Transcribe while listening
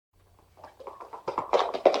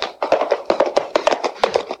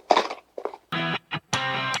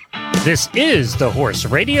This is the Horse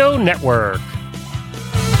Radio Network.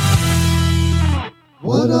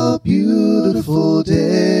 What a beautiful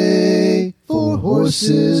day for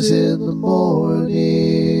horses in the morning.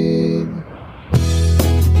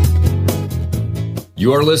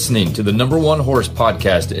 You are listening to the #1 horse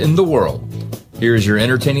podcast in the world. Here is your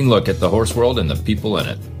entertaining look at the horse world and the people in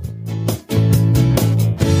it.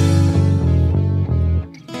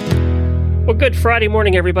 Well, good Friday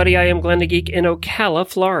morning, everybody. I am Glenn the Geek in Ocala,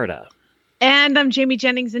 Florida. And I'm Jamie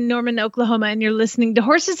Jennings in Norman, Oklahoma, and you're listening to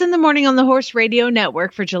Horses in the Morning on the Horse Radio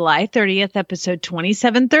Network for July 30th, episode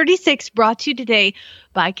 2736, brought to you today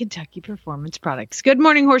by Kentucky Performance Products. Good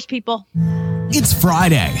morning, horse people. It's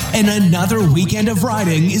Friday, and another weekend of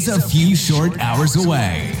riding is a few short hours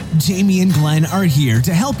away. Jamie and Glenn are here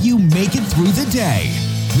to help you make it through the day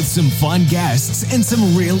with some fun guests and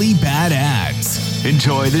some really bad ads.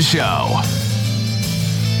 Enjoy the show.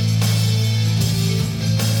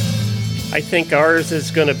 I think ours is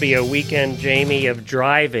going to be a weekend, Jamie, of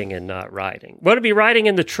driving and not riding. What to be riding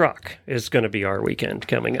in the truck is going to be our weekend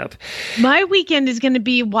coming up. My weekend is going to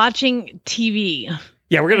be watching TV.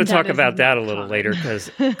 Yeah, we're going to talk about that a little later because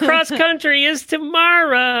cross country is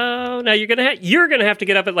tomorrow. Now you're going to have to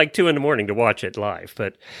get up at like 2 a.m. to watch it live,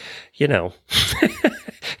 but you know,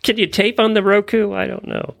 can you tape on the Roku? I don't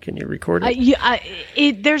know. Can you record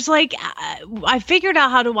it? There's like I figured out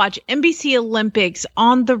how to watch NBC Olympics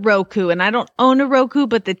on the Roku, and I don't own a Roku,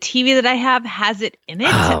 but the TV that I have has it in it.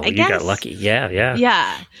 Oh, I guess. You got lucky. Yeah.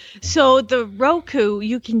 Yeah. So the Roku,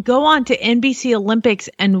 you can go on to NBC Olympics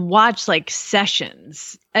and watch like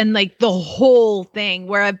sessions. And like the whole thing,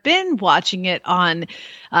 where I've been watching it on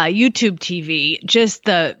YouTube TV, just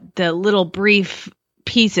the little brief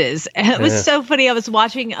pieces. It was so funny. I was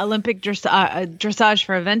watching Olympic dressage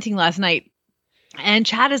for eventing last night, and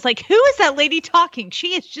Chad is like, "Who is that lady talking?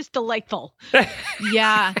 She is just delightful."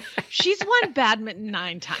 Yeah, she's won badminton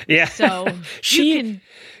 9 times. Yeah, so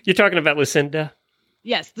you're talking about Lucinda.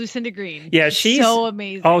 Yes, Lucinda Green. Yeah, she's so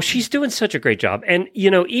amazing. Oh, she's doing such a great job. And, you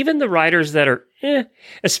know, even the riders that are,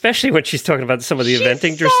 especially when she's talking about some of the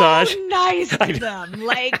eventing dressage. She's so nice to them.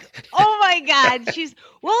 Like, oh my God.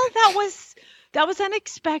 That was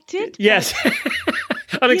unexpected. Yes.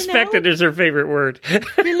 Unexpected is her favorite word.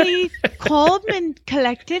 Really calm and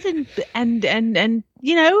collected and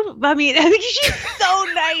you know, I mean, I think she's so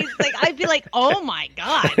nice. Like, I'd be like, oh my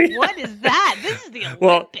God, what is that? This is the Olympics.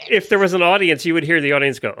 Well, if there was an audience, you would hear the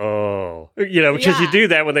audience go, oh, you know, because you do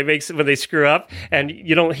that when they screw up, and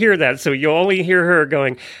you don't hear that. So you only hear her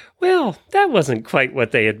going, well, that wasn't quite what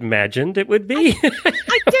they had imagined it would be.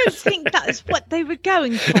 I don't think that's what they were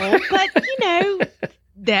going for, but you know,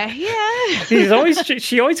 they're here.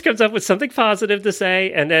 She always comes up with something positive to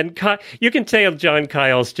say, and then you can tell John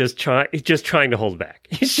Kyle's just trying to hold back.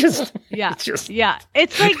 He's just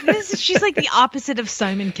It's like this. She's like the opposite of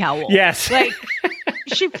Simon Cowell. Yes, like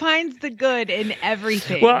she finds the good in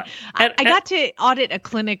everything. Well, I got to audit a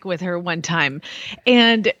clinic with her one time,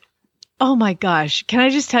 and oh my gosh, can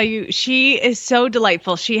I just tell you, she is so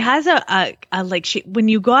delightful. She has when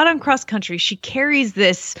you go out on cross country, she carries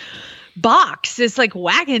this box, this like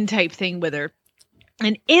wagon type thing with her.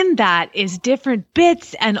 And in that is different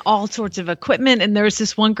bits and all sorts of equipment. And there was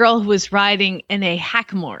this one girl who was riding in a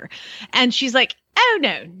hackamore, and she's like, oh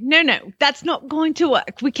no, that's not going to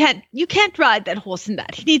work. You can't ride that horse in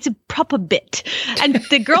that. He needs a proper bit. And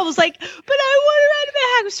the girl was like, but I want to ride him in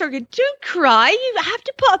a hackamore. Circuit. Don't cry. You have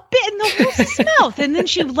to put a bit in the horse's mouth. And then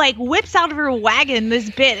she like whips out of her wagon this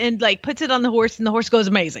bit and like puts it on the horse, and the horse goes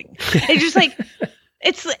amazing. It's just like,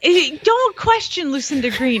 don't question Lucinda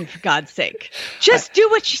Green, for God's sake. Just do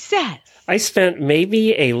what she says. I spent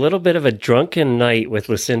maybe a little bit of a drunken night with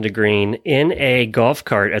Lucinda Green in a golf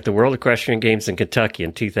cart at the World Equestrian Games in Kentucky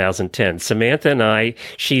in 2010. Samantha and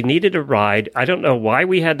she needed a ride. I don't know why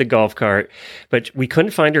we had the golf cart, but we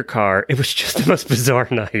couldn't find her car. It was just the most bizarre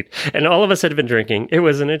night. And all of us had been drinking. It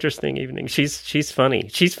was an interesting evening. She's funny.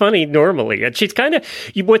 She's funny normally. And she's kind of,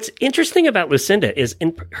 what's interesting about Lucinda is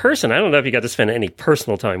in person, I don't know if you got to spend any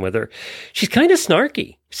personal time with her, she's kind of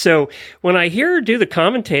snarky. So when I hear her do the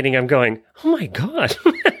commentating, I'm going, oh my God.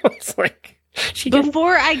 It's like,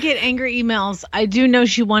 before I get angry emails, I do know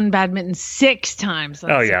she won badminton 6 times.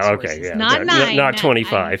 Oh yeah, okay, yeah, not 9, not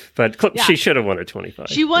 25, but she should have won it 25.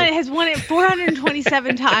 She has won it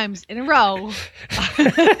 427 times in a row.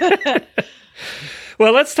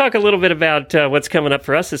 Well, let's talk a little bit about what's coming up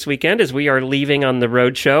for us this weekend as we are leaving on the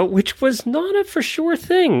road show, which was not a for sure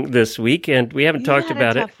thing this week, and we haven't talked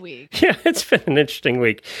about it. Tough week. Yeah, it's been an interesting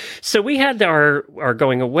week. So we had our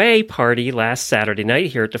going away party last Saturday night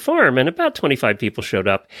here at the farm, and about 25 people showed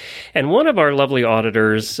up. And one of our lovely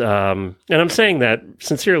auditors, and I'm saying that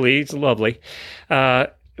sincerely, he's lovely,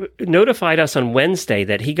 notified us on Wednesday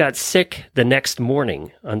that he got sick the next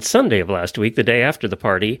morning on Sunday of last week, the day after the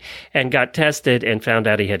party, and got tested and found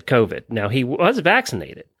out he had COVID. Now, he was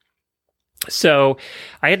vaccinated. So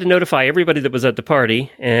I had to notify everybody that was at the party,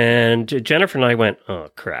 and Jennifer and I went, oh,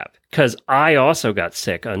 crap, because I also got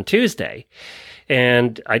sick on Tuesday.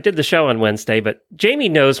 And I did the show on Wednesday, but Jamie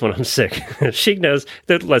knows when I'm sick. She knows.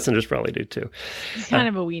 The listeners probably do too. He's kind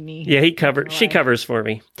of a weenie. Yeah, she covers for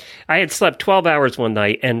me. I had slept 12 hours one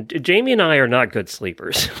night, and Jamie and I are not good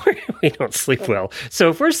sleepers. We don't sleep well. So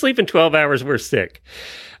if we're sleeping 12 hours, we're sick.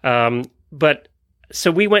 So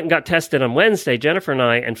we went and got tested on Wednesday, Jennifer and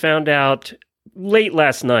I, and found out late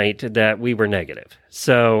last night that we were negative.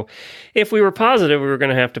 So if we were positive, we were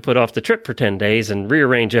going to have to put off the trip for 10 days and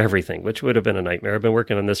rearrange everything, which would have been a nightmare. I've been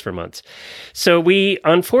working on this for months. So we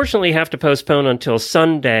unfortunately have to postpone until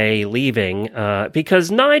Sunday leaving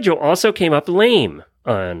because Nigel also came up lame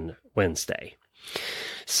on Wednesday.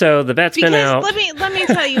 So the vet's been out. Let me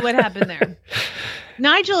tell you what happened there.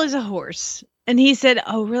 Nigel is a horse, and he said,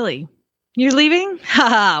 "Oh, really? You're leaving?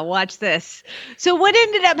 Haha, watch this." So what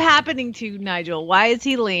ended up happening to Nigel? Why is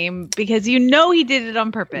he lame? Because he did it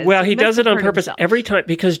on purpose. Well, he does it on purpose every time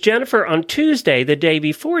because Jennifer on Tuesday, the day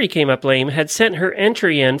before he came up lame, had sent her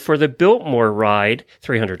entry in for the Biltmore ride,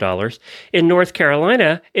 $300, in North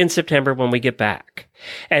Carolina in September when we get back.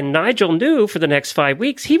 And Nigel knew for the next 5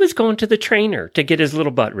 weeks he was going to the trainer to get his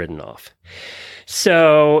little butt ridden off.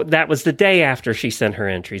 So that was the day after she sent her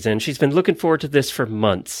entries in. She's been looking forward to this for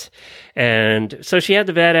months. And so she had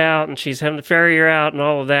the vet out, and she's having the farrier out and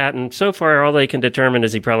all of that. And so far, all they can determine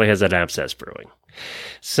is he probably has that abscess brewing.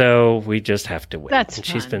 So we just have to wait. That's and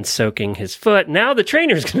fun. She's been soaking his foot. Now the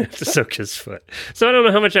trainer's going to have to soak his foot. So I don't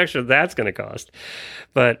know how much extra that's going to cost.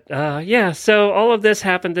 But yeah, so all of this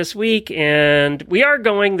happened this week, and we are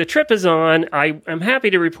going. The trip is on. I'm happy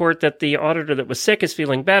to report that the auditor that was sick is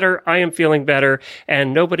feeling better. I am feeling better,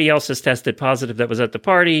 and nobody else has tested positive that was at the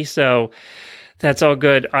party. So that's all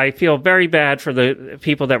good. I feel very bad for the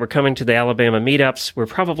people that were coming to the Alabama meetups. We're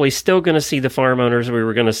probably still going to see the farm owners we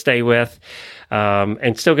were going to stay with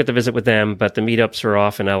and still get to visit with them, but the meetups are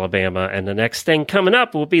off in Alabama. And the next thing coming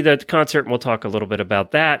up will be the concert, and we'll talk a little bit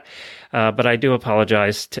about that. But I do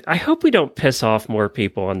apologize. I hope we don't piss off more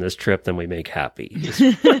people on this trip than we make happy.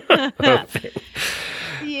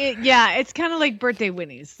 Yeah, it's kind of like birthday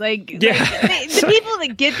winnies. The people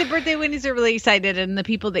that get the birthday winnies are really excited, and the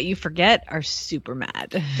people that you forget are super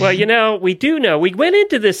mad. Well, we do know. We went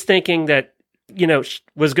into this thinking that,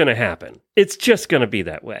 was going to happen. It's just going to be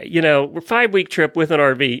that way. We're 5-week trip with an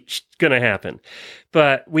RV, going to happen.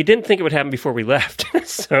 But we didn't think it would happen before we left.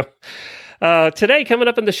 So today, coming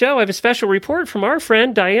up in the show, I have a special report from our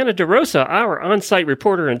friend Diana DeRosa, our on-site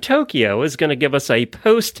reporter in Tokyo, is going to give us a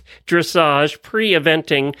post-dressage,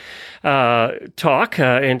 pre-eventing talk.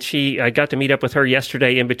 And I got to meet up with her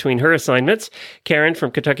yesterday in between her assignments. Karen from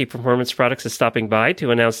Kentucky Performance Products is stopping by to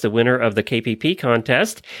announce the winner of the KPP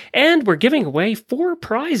contest. And we're giving away 4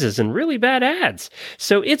 prizes and really bad ads.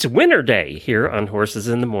 So it's winter day here on Horses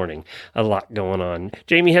in the Morning. A lot going on.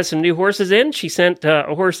 Jamie has some new horses in. She sent a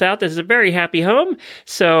horse out that is a very happy home.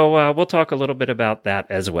 So we'll talk a little bit about that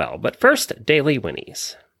as well. But first, Daily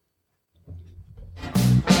Winnies.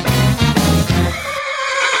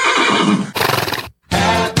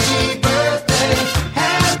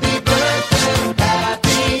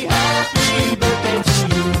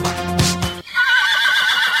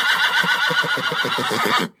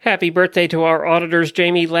 Happy birthday to our auditors,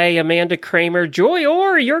 Jamie Lay, Amanda Kramer, Joy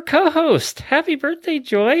Orr, your co-host. Happy birthday,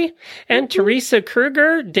 Joy. And Teresa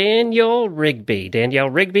Kruger, Danielle Rigby. Danielle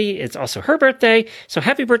Rigby, it's also her birthday. So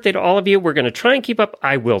happy birthday to all of you. We're going to try and keep up.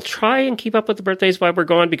 I will try and keep up with the birthdays while we're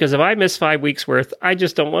gone, because if I miss 5 weeks worth, I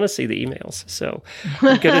just don't want to see the emails. So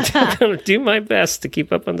I'm going to do my best to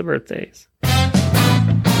keep up on the birthdays.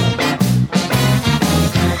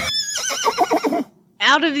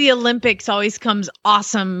 Out of the Olympics always comes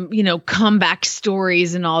awesome, comeback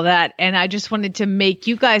stories and all that. And I just wanted to make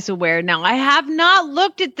you guys aware. Now, I have not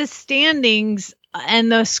looked at the standings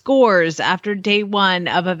and the scores after day 1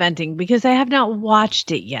 of eventing because I have not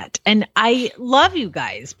watched it yet. And I love you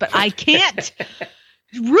guys, but I can't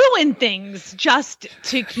ruin things just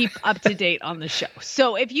to keep up to date on the show.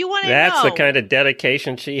 So if you want to know, that's the kind of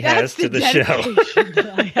dedication she has to the show.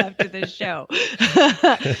 That I have to the show.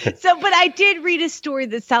 But I did read a story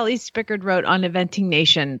that Sally Spickard wrote on Eventing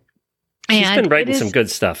Nation. She's been writing some good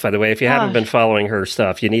stuff, by the way. If you haven't been following her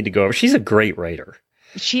stuff, you need to go over. She's a great writer.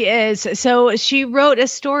 She is. So she wrote a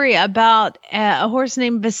story about a horse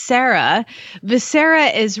named Viscera. Viscera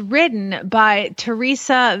is ridden by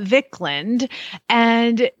Teresa Vickland,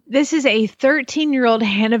 and this is a 13-year-old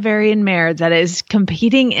Hanoverian mare that is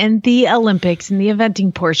competing in the Olympics in the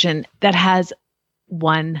eventing portion that has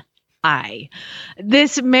one eye.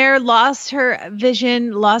 This mare lost her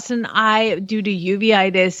vision, lost an eye due to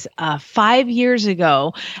uveitis 5 years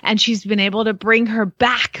ago, and she's been able to bring her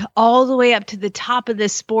back all the way up to the top of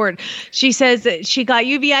this sport. She says that she got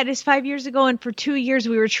uveitis 5 years ago, and for 2 years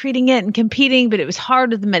we were treating it and competing, but it was hard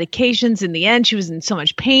with the medications. In the end, she was in so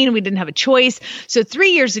much pain, we didn't have a choice. So 3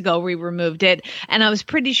 years ago, we removed it, and I was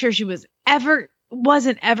pretty sure she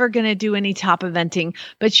wasn't ever going to do any top eventing,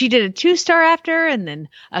 but she did a 2-star after, and then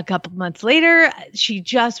a couple months later, she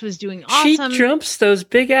just was doing awesome. She jumps those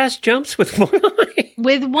big ass jumps with one eye.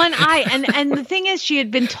 With one eye. And the thing is, she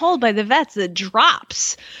had been told by the vets that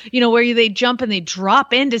drops, where they jump and they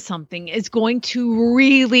drop into something is going to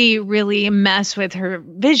really, really mess with her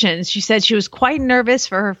vision. She said she was quite nervous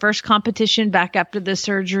for her first competition back after the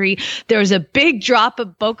surgery. There was a big drop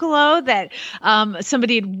of Bocolo that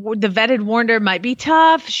the vet had warned her might be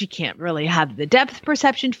tough. She can't really have the depth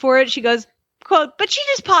perception for it. She goes, quote, but she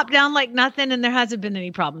just popped down like nothing and there hasn't been any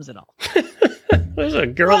problems at all. There's a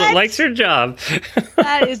girl that likes her job.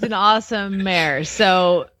 That is an awesome mare.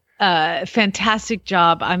 So fantastic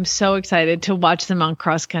job. I'm so excited to watch them on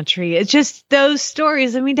cross country. It's just those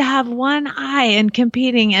stories. I mean, to have one eye and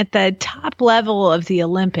competing at the top level of the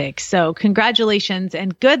Olympics. So congratulations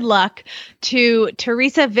and good luck to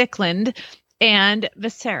Teresa Vickland and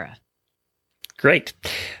Viscera. Great.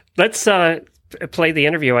 Let's play the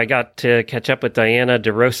interview. I got to catch up with Diana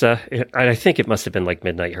DeRosa. I think it must have been like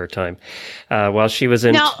midnight her time while she was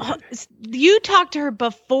in. Now, you talked to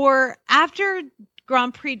her after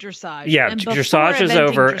Grand Prix dressage. Yeah, dressage is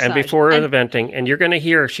over and before eventing. And you're going to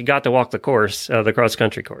hear she got to walk the course, the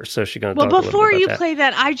cross-country course. So she's going to talk a little bit about that. Before you play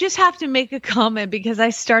that, I just have to make a comment because I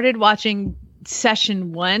started watching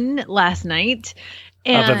session 1 last night.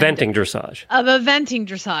 Of eventing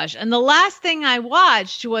dressage. And the last thing I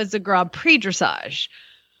watched was the Grand Prix dressage.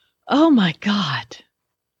 Oh my God.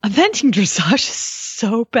 Eventing dressage is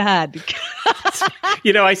so bad.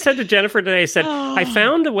 I said to Jennifer today, I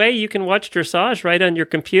found a way you can watch dressage right on your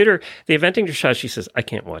computer. The eventing dressage, she says, I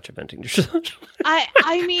can't watch eventing dressage.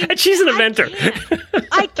 I mean, and she's an eventer.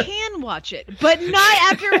 I can watch it, but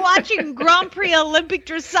not after watching Grand Prix Olympic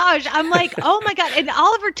dressage. I'm like, oh my God. And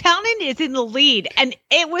Oliver Townend is in the lead, and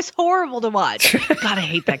it was horrible to watch. God, I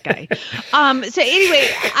hate that guy. So anyway,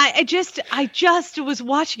 I just was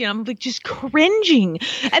watching it. I'm like just cringing.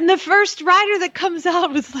 And the first rider that comes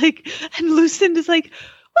out was like, and Lucinda's like,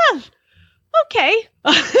 well, okay.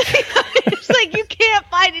 It's like, you can't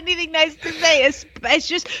find anything nice to say. It's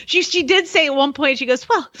just, she did say at one point, she goes,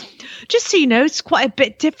 well, just so you know, it's quite a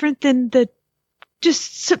bit different than the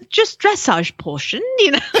just dressage portion,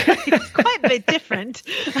 it's quite a bit different.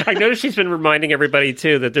 I noticed she's been reminding everybody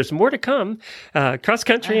too that there's more to come. Cross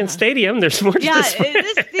country and stadium, there's more to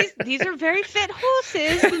this. These are very fit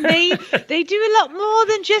horses, and they do a lot more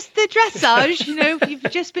than just the dressage. If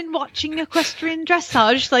you've just been watching equestrian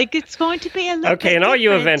dressage, like it's going to be a little okay. And all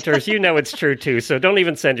you eventers, it's true too. So don't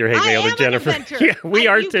even send your hate mail to Jennifer. Yeah, we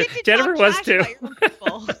are too. Jennifer was too.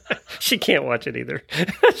 She can't watch it either.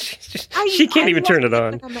 She can't even turn it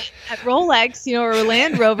on. At Rolex, or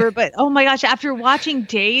Land Rover, but oh my gosh, after watching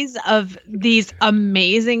days of these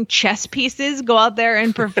amazing chess pieces go out there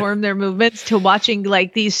and perform their movements to watching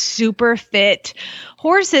like these super fit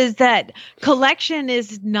horses that collection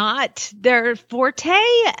is not their forte,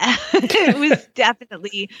 it was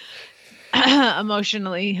definitely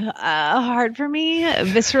emotionally hard for me,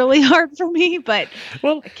 viscerally hard for me, but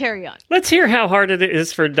carry on. Let's hear how hard it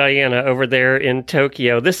is for Diana over there in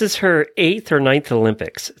Tokyo. This is her 8th or 9th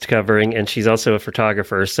Olympics covering, and she's also a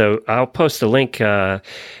photographer. So I'll post a link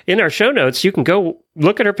in our show notes. You can go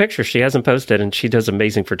look at her picture. She hasn't posted, and she does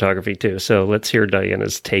amazing photography too. So let's hear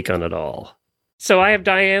Diana's take on it all. So I have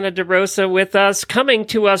Diana DeRosa with us, coming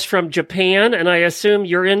to us from Japan, and I assume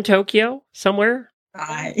you're in Tokyo somewhere?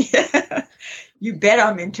 You bet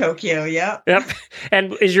I'm in Tokyo, yeah. Yep.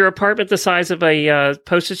 And is your apartment the size of a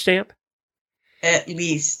postage stamp? At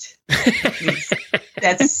least.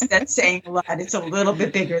 That's saying a lot. It's a little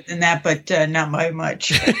bit bigger than that, but not by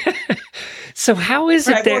much. So how is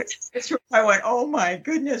it there? I went, oh my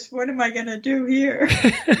goodness, what am I going to do here?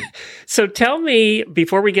 So tell me,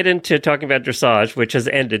 before we get into talking about dressage, which has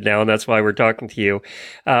ended now, and that's why we're talking to you,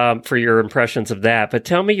 for your impressions of that. But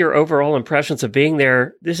tell me your overall impressions of being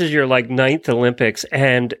there. This is your like 9th Olympics,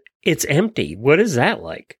 and it's empty. What is that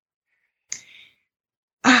like?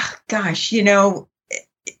 Gosh, I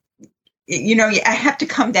have to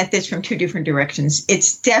come at this from two different directions.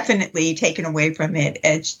 It's definitely taken away from it.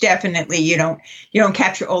 It's definitely, you don't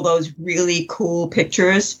capture all those really cool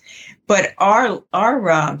pictures, but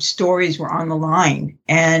our stories were on the line,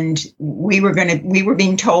 and we were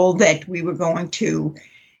being told that we were going to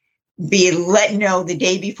be let know the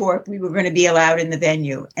day before if we were going to be allowed in the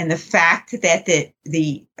venue. And the fact that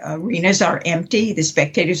the arenas are empty, the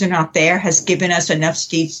spectators are not there, has given us enough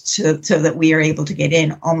seats so that we are able to get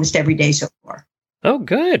in almost every day so far. Oh,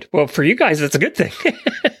 good. Well, for you guys, it's a good thing.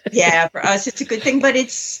 Yeah, for us, it's a good thing, but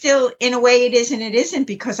it's still, in a way, it is and it isn't,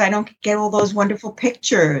 because I don't get all those wonderful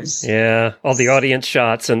pictures. Yeah, all the audience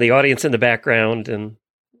shots and the audience in the background and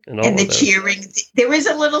the cheering. There is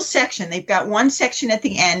a little section. They've got one section at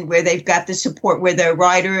the end where they've got the support, where the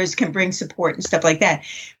riders can bring support and stuff like that.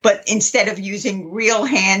 But instead of using real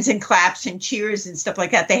hands and claps and cheers and stuff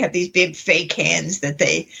like that, they have these big fake hands that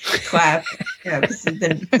they clap. Because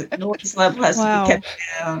the noise level has to be kept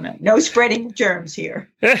down. No spreading of germs here.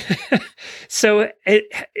 So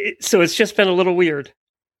it's just been a little weird.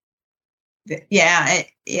 Yeah.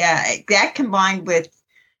 That combined with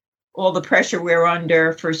all the pressure we're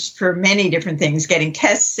under for many different things, getting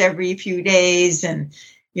tests every few days, and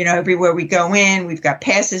everywhere we go in, we've got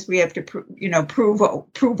passes. We have to prove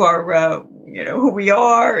our who we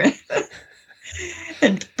are,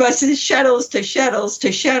 and buses, shuttles to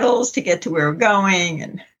get to where we're going,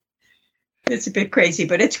 and it's a bit crazy,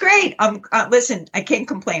 but it's great. Listen, I can't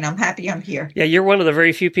complain. I'm happy I'm here. Yeah, you're one of the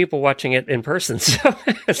very few people watching it in person. So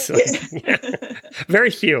yeah, very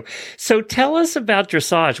few. So tell us about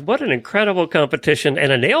dressage. What an incredible competition,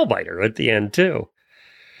 and a nail biter at the end too.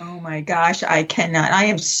 Oh my gosh, I cannot. I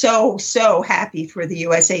am so happy for the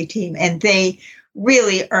USA team, and they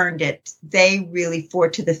really earned it. They really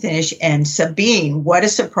fought to the finish. And Sabine, what a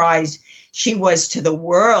surprise she was to the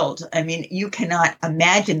world. I mean, you cannot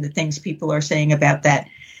imagine the things people are saying about that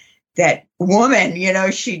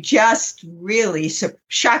woman. She just really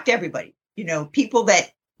shocked everybody. People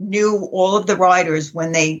that knew all of the riders,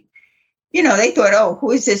 when they thought, oh,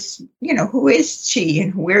 who is this? Who is she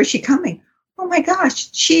and where is she coming? Oh my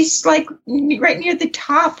gosh, she's like right near the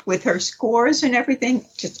top with her scores and everything.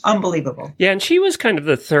 Just unbelievable. Yeah, and she was kind of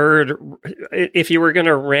the third. If you were going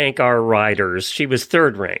to rank our riders, she was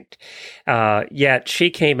third ranked. Yet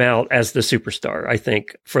she came out as the superstar, I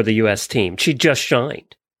think, for the U.S. team. She just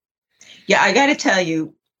shined. Yeah, I got to tell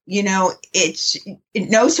you, it's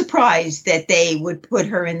no surprise that they would put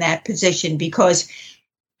her in that position, because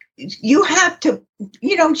you have to,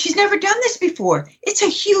 she's never done this before. It's a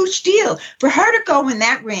huge deal for her to go in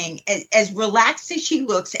that ring as relaxed as she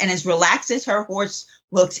looks, and as relaxed as her horse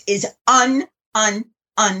looks, is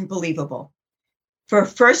unbelievable. For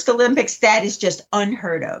first Olympics, that is just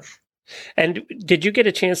unheard of. And did you get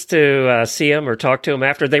a chance to see them or talk to them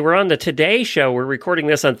after? They were on the Today Show. We're recording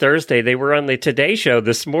this on Thursday. They were on the Today Show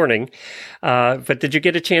this morning. But did you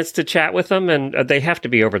get a chance to chat with them? And they have to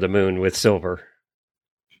be over the moon with silver.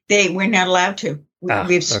 We're not allowed to. We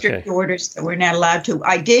have strict orders that we're not allowed to.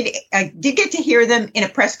 I did get to hear them in a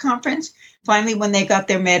press conference. Finally, when they got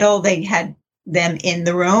their medal, they had them in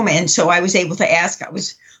the room. And so I was able to ask. I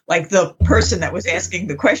was like the person that was asking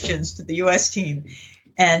the questions to the U.S. team.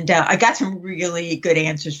 And I got some really good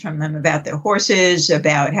answers from them about their horses,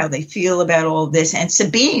 about how they feel about all of this. And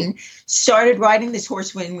Sabine started riding this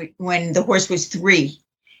horse when the horse was 3.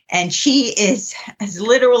 And she has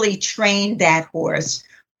literally trained that horse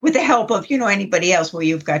with the help of, anybody else, where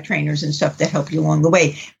you've got trainers and stuff that help you along the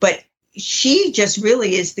way. But she just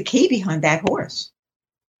really is the key behind that horse.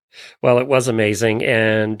 Well, it was amazing.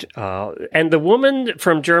 And the woman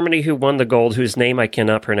from Germany who won the gold, whose name I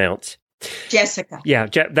cannot pronounce. Jessica. Yeah,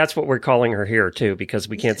 that's what we're calling her here, too, because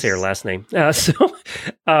we can't say her last name.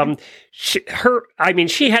 She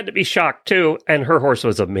had to be shocked, too, and her horse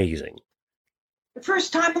was amazing. The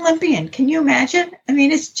first-time Olympian. Can you imagine? I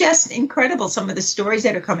mean, it's just incredible, some of the stories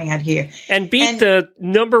that are coming out here. And beat the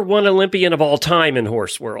number 1 Olympian of all time in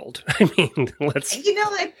horse world. I mean, let's...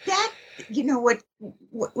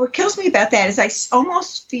 What kills me about that is I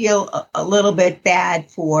almost feel a little bit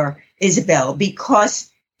bad for Isabel,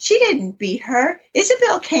 because she didn't beat her.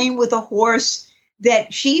 Isabel came with a horse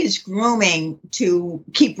that she is grooming to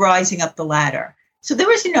keep rising up the ladder. So there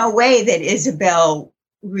was no way that Isabel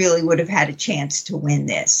really would have had a chance to win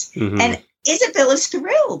this. Mm-hmm. And Isabella's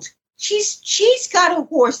thrilled. She's got a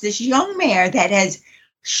horse, this young mare that has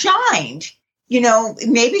shined.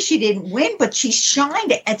 Maybe she didn't win, but she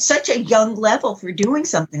shined at such a young level for doing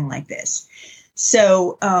something like this.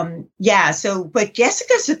 So, but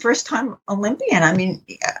Jessica's the first time Olympian. I mean,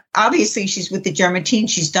 obviously she's with the German team.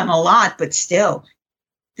 She's done a lot, but still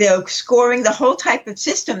the scoring, the whole type of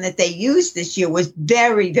system that they used this year was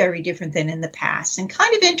very, very different than in the past, and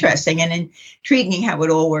kind of interesting and intriguing how it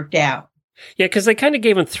all worked out. Yeah, because they kind of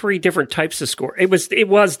gave him 3 different types of score. It was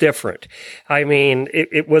different. I mean,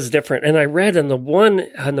 it was different. And I read in the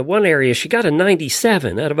one area, she got a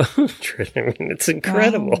 97 out of 100. I mean, it's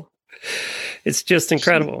incredible. Wow. It's just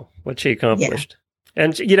incredible what she accomplished. Yeah.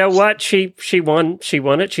 And you know what? She won. She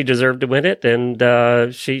won it. She deserved to win it.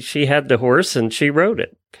 And she had the horse and she rode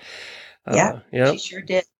it. She sure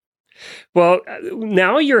did. Well,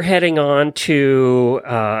 now you're heading on to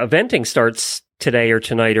eventing starts today or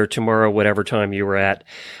tonight or tomorrow, whatever time you were at.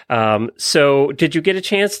 So did you get a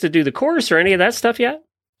chance to do the course or any of that stuff yet?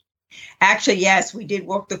 Actually, yes, we did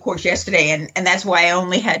walk the course yesterday, and that's why I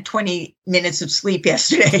only had 20 minutes of sleep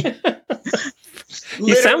yesterday.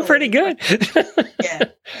 You sound pretty good. Yeah,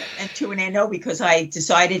 and to an end, because I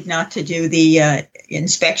decided not to do the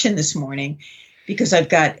inspection this morning because I've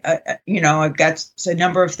got a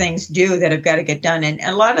number of things due that I've got to get done, and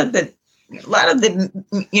a lot of the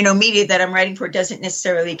media that I'm writing for doesn't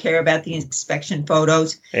necessarily care about the inspection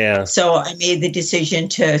photos. Yeah. So I made the decision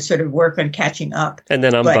to sort of work on catching up. And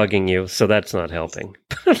then I'm bugging you, so that's not helping.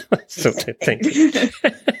 So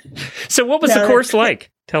what was the course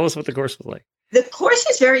like? Tell us what the course was like. The course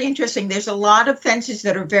is very interesting. There's a lot of fences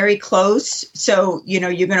that are very close. So, you're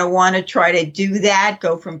going to want to try to do that,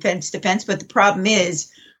 go from fence to fence. But the problem is,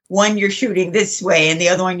 one you're shooting this way and the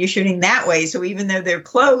other one you're shooting that way. So even though they're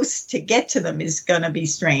close, to get to them is going to be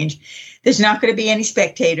strange. There's not going to be any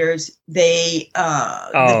spectators. The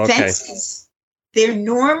fences, there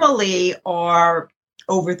normally are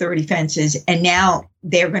over 30 fences, and now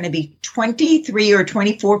they're going to be 23 or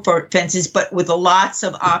 24 fences, but with lots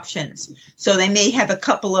of options. So they may have a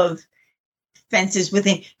couple of fences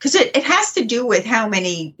within, because it has to do with how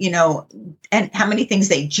many, and how many things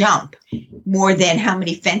they jump more than how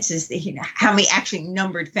many fences, how many actually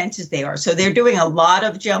numbered fences they are. So they're doing a lot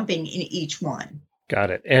of jumping in each one.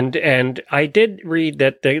 Got it. And I did read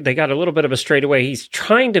that they got a little bit of a straightaway. He's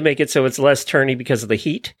trying to make it so it's less turny because of the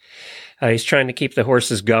heat. He's trying to keep the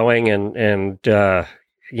horses going and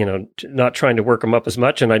not trying to work them up as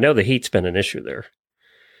much. And I know the heat's been an issue there.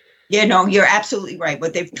 Yeah, no, you're absolutely right.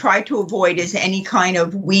 What they've tried to avoid is any kind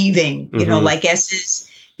of weaving, like S's,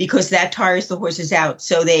 because that tires the horses out.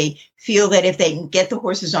 So they feel that if they can get the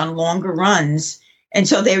horses on longer runs, and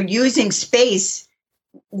so they're using space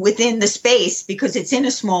within the space because it's in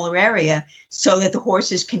a smaller area so that the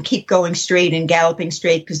horses can keep going straight and galloping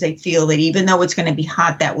straight because they feel that even though it's going to be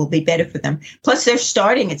hot, that will be better for them. Plus, they're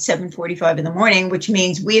starting at 7:45 in the morning, which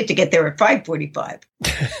means we have to get there at 5:45.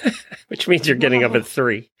 Which means you're getting up at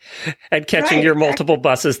 3 and catching your multiple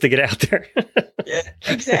buses to get out there. Yeah,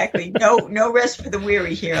 exactly. No rest for the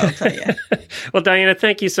weary here, I'll tell you. Well, Diana,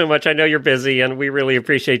 thank you so much. I know you're busy, and we really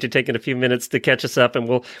appreciate you taking a few minutes to catch us up, and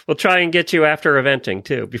we'll try and get you after eventing,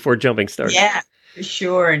 too, before jumping starts. Yeah, for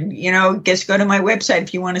sure. And, just go to my website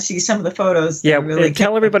if you want to see some of the photos. Yeah, really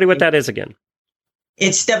tell everybody what that is again.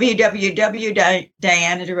 It's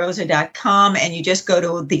www.dianaderosa.com, and you just go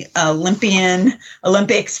to the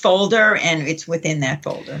Olympics folder, and it's within that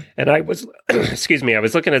folder. And I was, I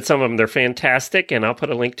was looking at some of them. They're fantastic, and I'll put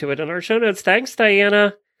a link to it in our show notes. Thanks,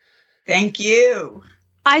 Diana. Thank you.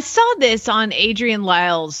 I saw this on Adrienne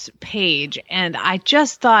Lyle's page, and I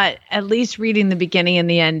just thought at least reading the beginning and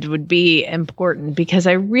the end would be important because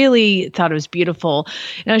I really thought it was beautiful.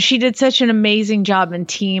 She did such an amazing job, and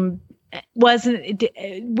team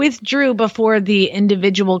withdrew before the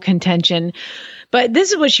individual contention. But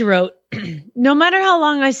this is what she wrote. No matter how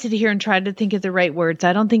long I sit here and try to think of the right words,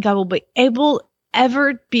 I don't think I will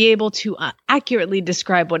ever be able to accurately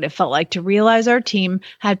describe what it felt like to realize our team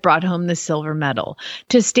had brought home the silver medal.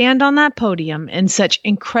 To stand on that podium in such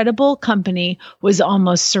incredible company was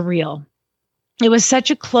almost surreal. It was such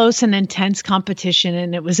a close and intense competition,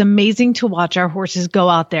 and it was amazing to watch our horses go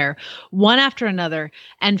out there, one after another,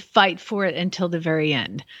 and fight for it until the very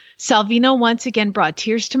end. Salvino once again brought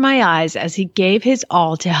tears to my eyes as he gave his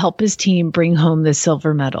all to help his team bring home the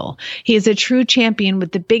silver medal. He is a true champion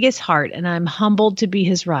with the biggest heart, and I'm humbled to be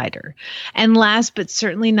his rider. And last but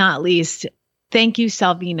certainly not least, thank you,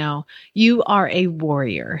 Salvino. You are a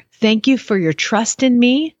warrior. Thank you for your trust in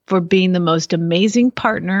me, for being the most amazing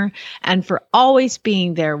partner, and for always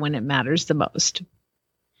being there when it matters the most.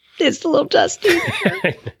 It's a little dusty.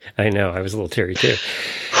 I know. I was a little teary too.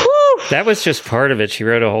 That was just part of it. She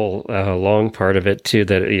wrote a whole long part of it too.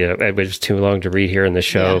 That it was too long to read here in the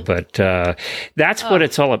show. Yeah. But that's what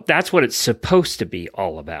it's all. That's what it's supposed to be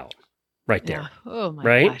all about, right there. Yeah. Oh my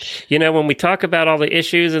right? gosh! When we talk about all the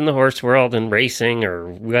issues in the horse world and racing or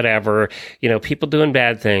whatever, people doing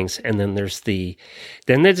bad things, and then there's the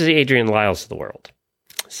Adrian Lyles of the world.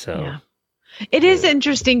 So. Yeah. It is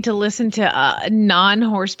interesting to listen to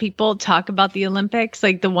non-horse people talk about the Olympics.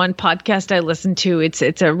 Like the one podcast I listened to,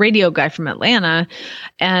 it's a radio guy from Atlanta,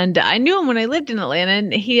 and I knew him when I lived in Atlanta,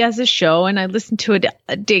 and he has a show, and I listen to it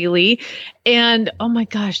daily. And oh my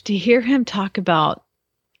gosh, to hear him talk about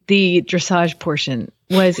the dressage portion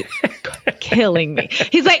was killing me.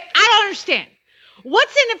 He's like, I don't understand.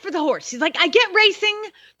 What's in it for the horse? He's like, I get racing.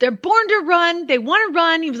 They're born to run. They want to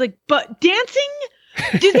run. He was like, but dancing?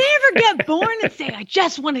 Do they ever get born and say, I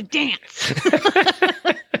just want to dance?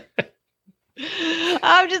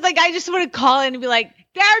 I'm just like, I just want to call in and be like,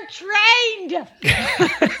 they're trained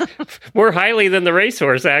more highly than the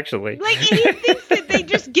racehorse, actually. Like he thinks that they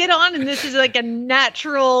just get on and this is like a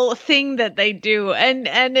natural thing that they do. And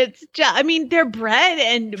it's just, I mean, they're bred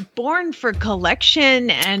and born for collection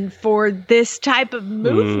and for this type of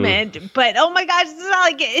movement. But oh my gosh,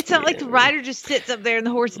 it's not like the rider just sits up there and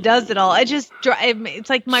the horse does it all. It's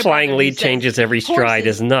like my flying lead changes every stride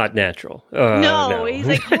is not natural. No, he's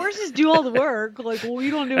like, horses do all the work. Like, well, we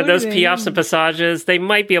don't do anything. Those piafs and passages, they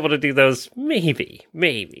might be able to do those. Maybe.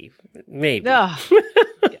 You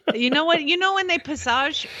know what? You know when they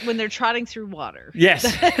passage when they're trotting through water.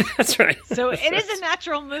 Yes, that's right. So it is a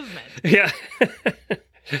natural movement. Yeah.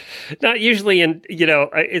 Not usually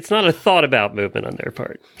it's not a thought about movement on their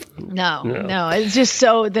part. No. It's just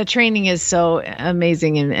the training is so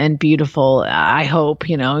amazing and beautiful. I hope,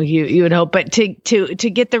 you would hope, but to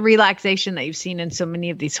get the relaxation that you've seen in so many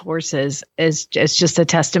of these horses is just a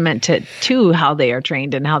testament to how they are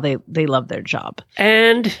trained and how they love their job.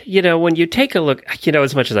 And, when you take a look,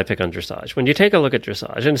 as much as I pick on dressage, when you take a look at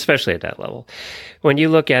dressage, and especially at that level, when you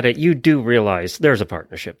look at it, you do realize there's a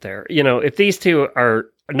partnership there. If these two are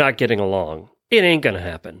not getting along, it ain't gonna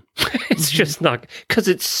happen. It's just not, because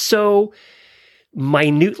it's so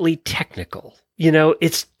minutely technical.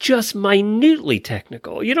 It's just minutely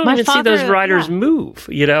technical. You don't even see those riders move.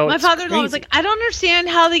 My father-in-law was like, I don't understand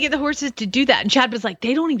how they get the horses to do that. And Chad was like,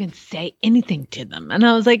 they don't even say anything to them. And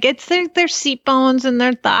I was like, it's their seat bones and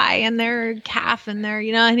their thigh and their calf and their,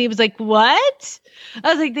 and he was like, what? I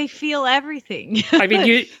was like, they feel everything. I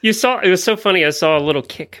mean, you saw, it was so funny. I saw a little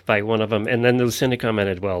kick by one of them. And then Lucinda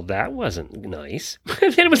commented, well, that wasn't nice.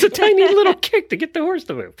 And then it was a tiny little kick to get the horse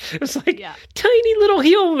to move. It was like tiny little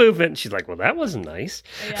heel movement. She's like, well, that wasn't nice.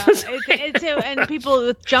 Yeah, and people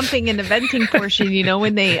with jumping and eventing portion,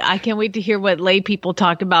 when I can't wait to hear what lay people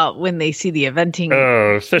talk about when they see the eventing.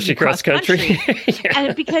 Oh, especially cross country. Yeah.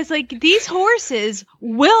 And because these horses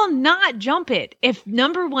will not jump it if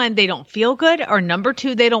number one, they don't feel good, or number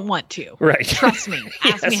two, they don't want to. Right. Trust me.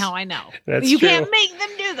 Ask me how I know. That's you true. Can't make them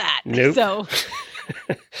do that. Nope. So.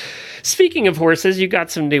 Speaking of horses, you got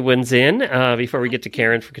some new ones in before we get to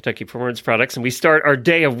Karen for Kentucky Performance Products, and we start our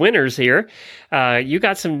day of winners here. You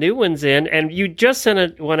got some new ones in, and you just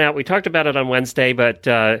sent one out. We talked about it on Wednesday, but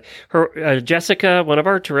Jessica, one of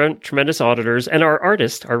our tremendous auditors, and our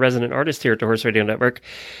resident artist here at the Horse Radio Network,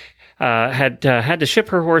 had to ship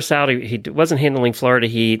her horse out. He wasn't handling Florida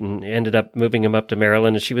heat and ended up moving him up to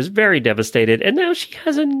Maryland, and she was very devastated. And now she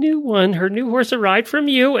has a new one. Her new horse arrived from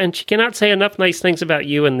you, and she cannot say enough nice things about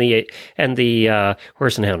you and the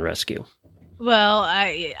Horse and Hound Rescue. Well,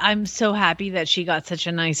 I'm so happy that she got such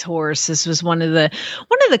a nice horse. This was one of the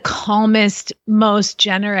calmest, most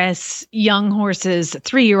generous young horses,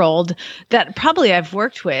 3-year-old that probably I've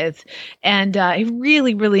worked with, and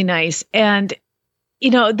really, really nice. And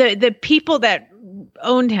the people that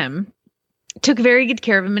owned him took very good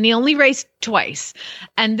care of him, and he only raced twice.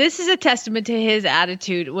 And this is a testament to his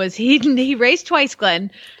attitude. Was he raced twice, Glenn,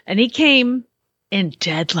 and he came in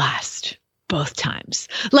dead last both times.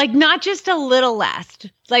 Like, not just a little last.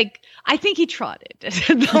 Like, I think he trotted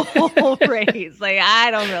the whole race. Like,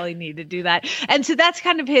 I don't really need to do that. And so that's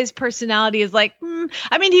kind of his personality, is like,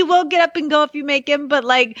 I mean, he will get up and go if you make him, but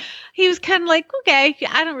like, he was kind of like, okay,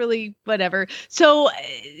 I don't really, whatever. So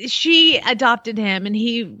she adopted him, and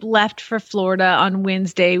he left for Florida on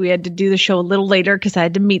Wednesday. We had to do the show a little later because I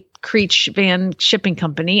had to meet Creech Van Shipping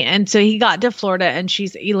Company. And so he got to Florida, and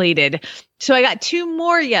she's elated. So I got 2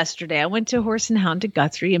 more yesterday. I went to Horse and Hound to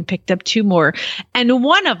Guthrie and picked up 2 more. And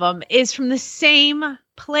one of them is from the same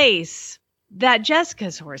place that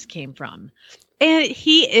Jessica's horse came from. And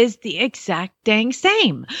he is the exact dang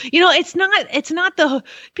same. It's not the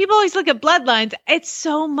people always look at bloodlines. It's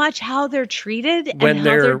so much how they're treated when and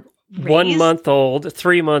they're how they're 1 month old,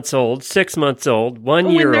 3 months old, 6 months old, 1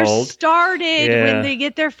 year when old. They're started, when they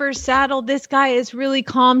get their first saddle, this guy is really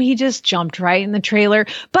calm. He just jumped right in the trailer.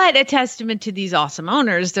 But a testament to these awesome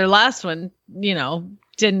owners. Their last one,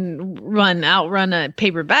 didn't outrun a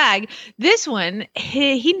paper bag. This one,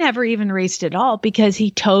 he never even raced at all because he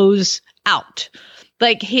toes out.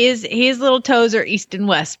 Like his little toes are east and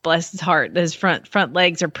west, bless his heart. His front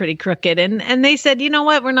legs are pretty crooked. And they said, you know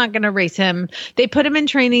what? We're not going to race him. They put him in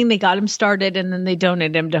training. They got him started and then they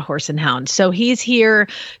donated him to Horse and Hound. So he's here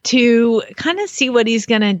to kind of see what he's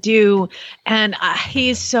going to do. And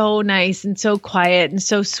he's so nice and so quiet and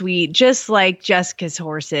so sweet, just like Jessica's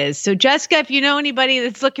horse is. So Jessica, if you know anybody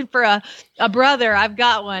that's looking for a brother, I've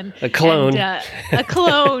got one. A clone. And, a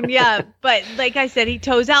clone, yeah. But like I said, he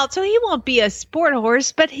toes out, so he won't be a sport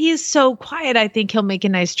horse, but he's so quiet, I think he'll make a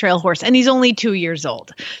nice trail horse. And he's only 2 years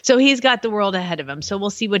old. So he's got the world ahead of him. So we'll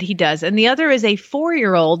see what he does. And the other is a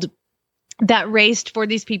 4-year-old that raced for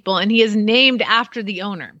these people, and he is named after the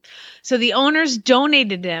owner. So the owners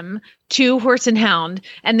donated him to Horse and Hound,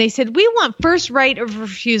 and they said, we want first right of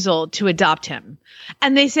refusal to adopt him.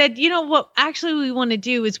 And they said, you know what actually we want to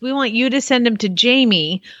do is we want you to send him to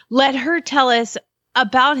Jamie, let her tell us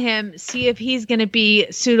about him, see if he's going to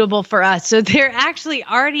be suitable for us. So they're actually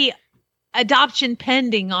already adoption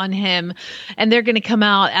pending on him, and they're going to come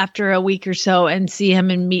out after a week or so and see him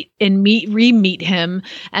and re-meet him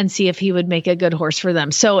and see if he would make a good horse for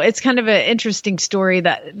them. So it's kind of an interesting story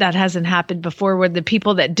that hasn't happened before, where the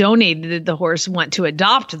people that donated the horse want to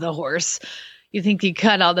adopt the horse. You think you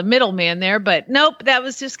cut all the middleman there, but nope, that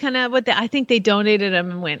was just kind of I think they donated him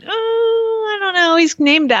and went, I don't know, he's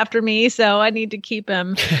named after me, so I need to keep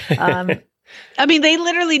him. They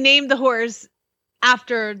literally named the horse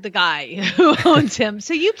after the guy who owns him.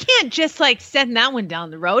 So you can't just send that one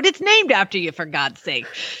down the road. It's named after you, for God's sake.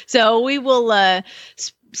 So we will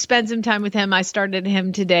spend some time with him. I started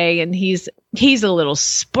him today, and he's a little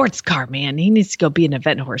sports car man. He needs to go be an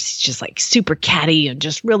event horse. He's just super catty and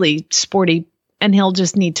just really sporty. And he'll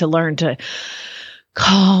just need to learn to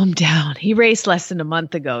calm down. He raced less than a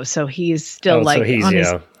month ago, so he's still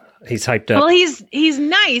he's hyped up. Well, he's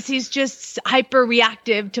nice. He's just hyper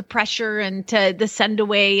reactive to pressure and to the send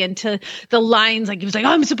away and to the lines. He was like,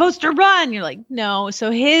 I'm supposed to run. You're like, no. So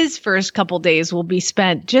his first couple days will be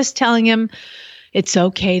spent just telling him it's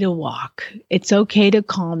okay to walk. It's okay to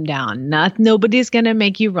calm down. Nobody's going to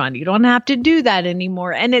make you run. You don't have to do that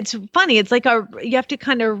anymore. And it's funny. It's you have to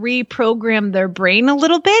kind of reprogram their brain a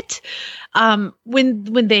little bit.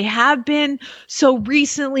 When they have been so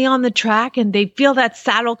recently on the track and they feel that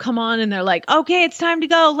saddle come on and they're like, okay, it's time to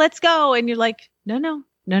go. Let's go. And you're like, no,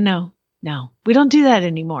 we don't do that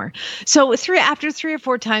anymore. So after 3 or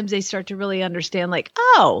 4 times, they start to really understand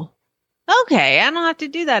oh, okay, I don't have to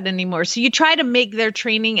do that anymore. So you try to make their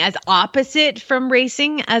training as opposite from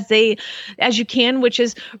racing as you can, which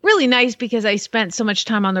is really nice because I spent so much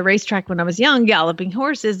time on the racetrack when I was young galloping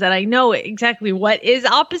horses that I know exactly what is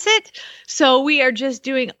opposite. So we are just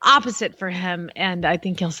doing opposite for him, and I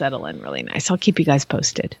think he'll settle in really nice. I'll keep you guys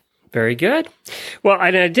posted. Very good. Well,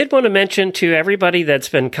 I did want to mention to everybody that's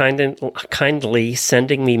been kindly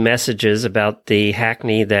sending me messages about the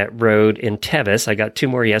hackney that rode in Tevis. I got 2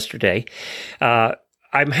 more yesterday.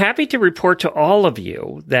 I'm happy to report to all of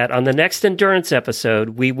you that on the next endurance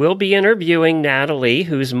episode, we will be interviewing Natalie,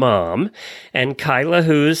 who's mom, and Kyla,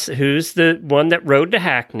 who's the one that rode the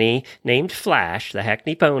hackney, named Flash, the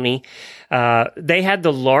hackney pony. They had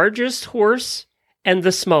the largest horse and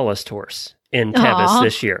the smallest horse in Tevis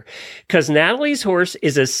this year, because Natalie's horse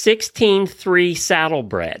is a 16-3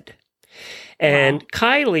 saddlebred. And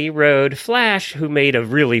Kylie rode Flash, who made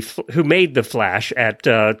the Flash at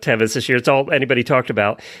Tevis this year. It's all anybody talked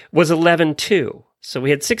about, was 11-2. So we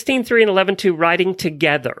had 16-3 and 11-2 riding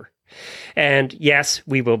together. And yes,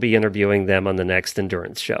 we will be interviewing them on the next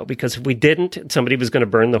endurance show, because if we didn't, somebody was going to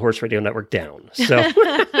burn the Horse Radio Network down. So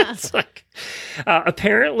it's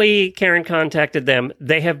apparently Karen contacted them.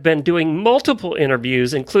 They have been doing multiple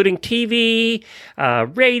interviews, including TV,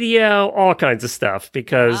 radio, all kinds of stuff,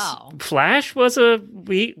 because Flash was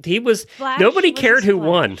nobody cared who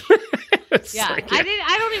won. Yeah, like,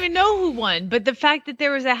 I don't even know who won, but the fact that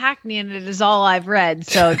there was a Hackney in it is all I've read.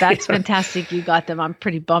 So that's fantastic. You got them. I'm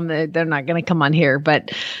pretty bummed that they're not going to come on here,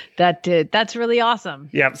 but that's really awesome.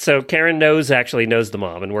 Yeah. So Karen knows the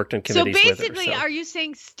mom and worked on committees with her. So basically, are you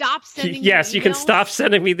saying stop sending? Yes, you can stop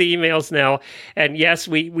sending me the emails now. And yes,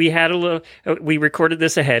 we had we recorded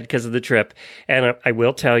this ahead because of the trip, and I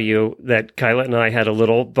will tell you that Kyla and I had a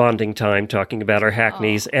little bonding time talking about our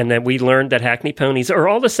Hackneys, and then we learned that Hackney ponies are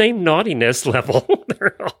all the same naughtiness level.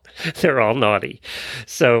 They're all naughty.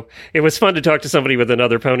 So it was fun to talk to somebody with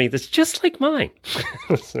another pony that's just like mine.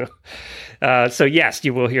 So yes,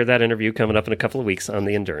 you will hear that interview coming up in a couple of weeks on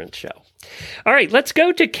the Endurance Show. All right, let's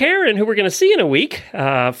go to Karen, who we're going to see in a week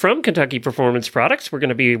from Kentucky Performance Products. We're going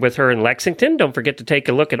to be with her in Lexington. Don't forget to take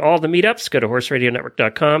a look at all the meetups. Go to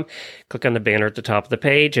horseradionetwork.com, click on the banner at the top of the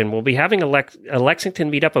page, and we'll be having a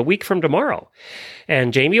Lexington meetup a week from tomorrow.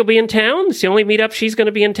 And Jamie will be in town. It's the only meetup she's going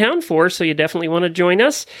to be in town for, so you definitely want to join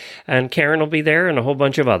us. And Karen will be there and a whole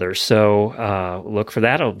bunch of others. So look for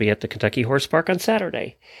that. It'll be at the Kentucky Horse Park on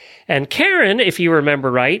Saturday. And Karen, if you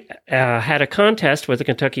remember right, had a contest with the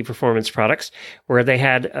Kentucky Performance Products where they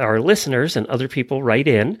had our listeners and other people write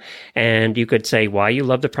in, and you could say why you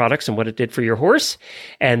love the products and what it did for your horse.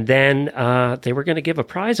 And then they were going to give a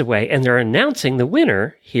prize away, and they're announcing the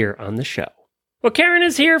winner here on the show. Well, Karen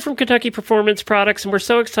is here from Kentucky Performance Products, and we're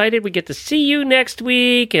so excited. We get to see you next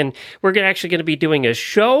week, and we're actually going to be doing a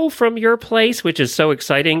show from your place, which is so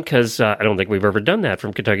exciting because I don't think we've ever done that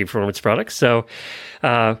from Kentucky Performance Products. So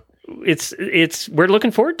we're looking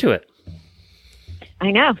forward to it. I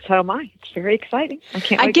know, so am I. It's very exciting. I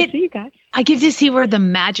can't wait to see you guys. I get to see where the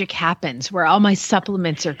magic happens, where all my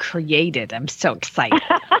supplements are created. I'm so excied.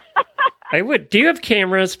 I would. Do you have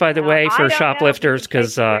cameras, by the way, for shoplifters?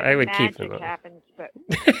 Because I would keep them. Happens, but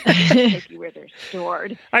take you where they're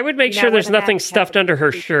stored. I would make sure there's nothing stuffed under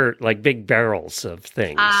her shirt, like big barrels of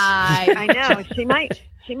things. I know.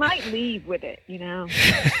 She might leave with it, you know.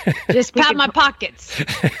 Just pat my pockets.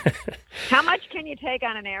 How much can you take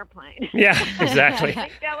on an airplane? Yeah, exactly. I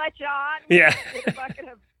think they'll let you on. Yeah. With a bucket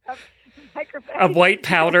of microphone. Of white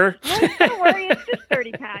powder. Don't worry, it's just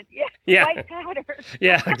 30 pounds. Yeah. White powder.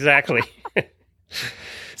 Yeah, exactly.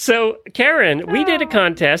 So, Karen, we did a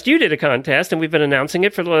contest. You did a contest, and we've been announcing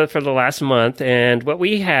it for the last month. And what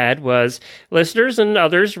we had was listeners and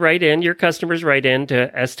others write in, your customers write in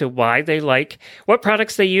as to why they like, what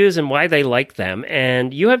products they use and why they like them.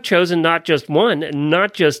 And you have chosen not just one,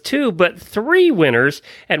 not just two, but three winners.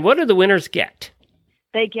 And what do the winners get?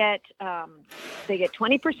 They get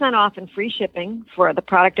 20% off and free shipping for the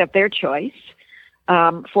product of their choice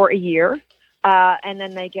for a year. And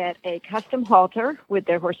then they get a custom halter with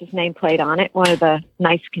their horse's nameplate on it, one of the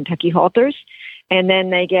nice Kentucky halters. And then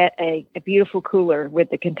they get a beautiful cooler with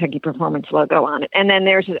the Kentucky Performance logo on it. And then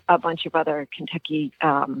there's a bunch of other Kentucky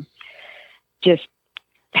just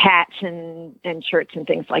hats and shirts and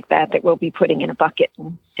things like that we'll be putting in a bucket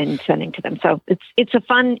and sending to them. So it's a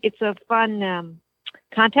fun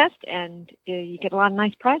contest, and you get a lot of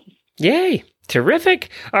nice prizes. Yay! Terrific.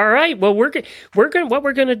 All right. Well, what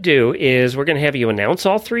we're going to do is we're going to have you announce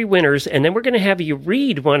all three winners, and then we're going to have you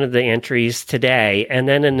read one of the entries today. And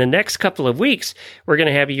then in the next couple of weeks, we're going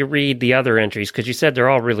to have you read the other entries because you said they're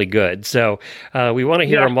all really good. So we want to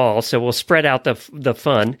hear them all. So we'll spread out the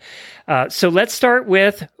fun. So let's start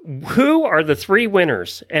with who are the three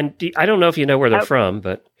winners? And I don't know if you know where they're from,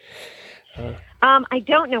 but... I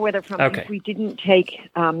don't know where they're from. Okay. We didn't take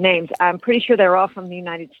names. I'm pretty sure they're all from the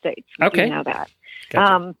United States. We do know that.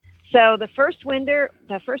 Gotcha. So the first winner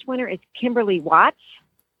is Kimberly Watts,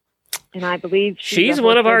 and I believe she's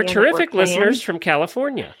one of our terrific listeners from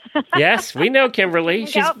California. Yes, we know Kimberly.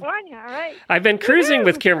 She's California, all right. I've been cruising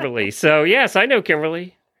with Kimberly, so yes, I know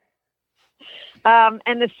Kimberly. And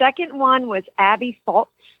the second one was Abby Foltz.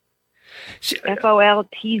 Foltz,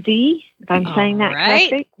 if I'm saying that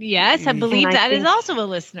correctly. Yes, I believe that is also a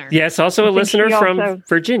listener. Yes, also a listener from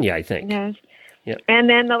Virginia, I think. Yes. Yep. And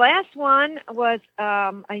then the last one was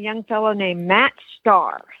a young fellow named Matt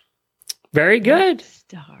Starr. Very good.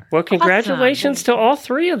 Starr. Well, congratulations to all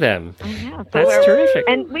three of them. I know. That's terrific.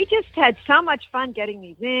 And we just had so much fun getting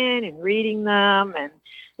these in and reading them, and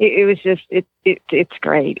it was just it's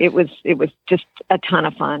great. It was just a ton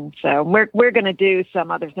of fun. So we're going to do some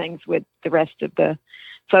other things with the rest of the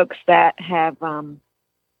folks that have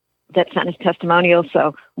that sent us testimonials.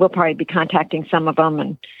 So we'll probably be contacting some of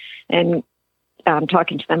them and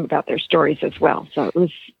talking to them about their stories as well. So it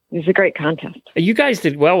was a great contest. You guys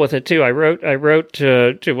did well with it too. I wrote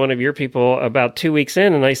to one of your people about 2 weeks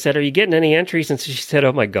in, and I said, "Are you getting any entries?" And she said,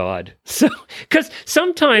 "Oh my God!" So because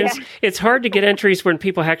sometimes it's hard to get entries when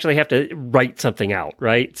people actually have to write something out,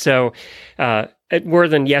 right? So more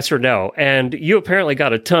than yes or no, and you apparently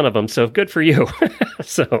got a ton of them. So good for you.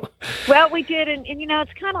 So well, we did, and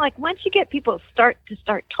it's kind of like once you get people start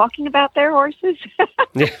talking about their horses.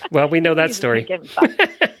 Yeah, well, we know that story.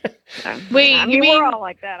 Wait, I mean, we're all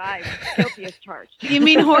like that. I'm guilty as charged. You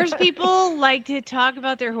mean horse people like to talk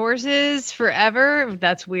about their horses forever?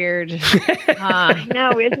 That's weird. I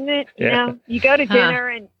know, isn't it? Yeah. You go to dinner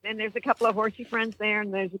and there's a couple of horsey friends there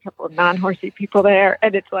and there's a couple of non-horsey people there.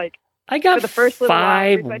 And it's like, I got for the first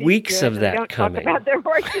 5 while, weeks of that don't coming. Talk about their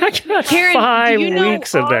horses. I got Karen, 5 do you know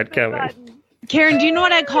weeks of that coming. Karen, do you know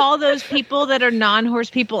what I call those people that are non-horse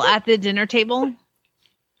people at the dinner table?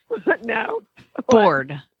 No.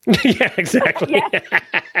 Bored. Yeah, exactly.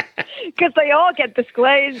 Because they all get this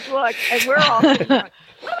glazed look, and we're all sitting going,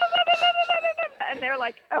 and they're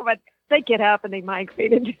like, oh, but they get up and they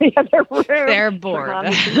migrate into the other room. They're bored.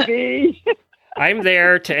 I'm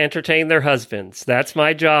there to entertain their husbands. That's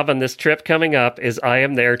my job on this trip coming up. Is I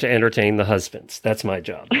am there to entertain the husbands. That's my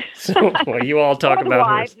job. So while you all talk about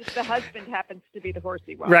wives, if the husband happens to be the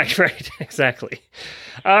horsey one. Right, exactly.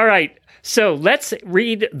 All right. So let's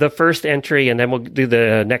read the first entry, and then we'll do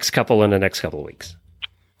the next couple in the next couple of weeks.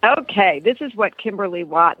 Okay, this is what Kimberly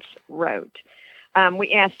Watts wrote.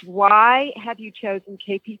 We asked, why have you chosen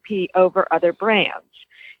KPP over other brands?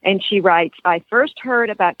 And she writes, I first heard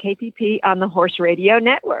about KPP on the Horse Radio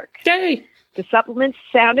Network. Yay! The supplements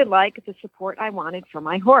sounded like the support I wanted for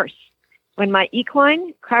my horse. When my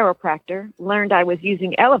equine chiropractor learned I was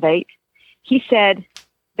using Elevate, he said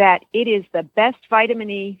that it is the best vitamin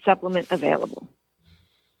E supplement available.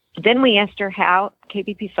 Then we asked her how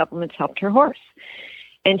KPP supplements helped her horse.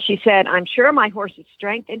 And she said, I'm sure my horse's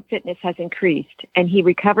strength and fitness has increased, and he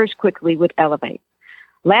recovers quickly with Elevate.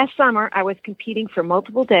 Last summer, I was competing for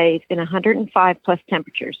multiple days in 105 plus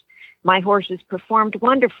temperatures. My horses performed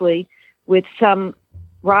wonderfully with some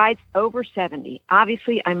rides over 70.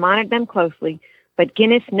 Obviously, I monitored them closely, but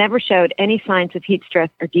Guinness never showed any signs of heat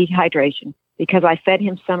stress or dehydration because I fed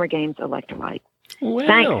him Summer Games electrolyte. Wow.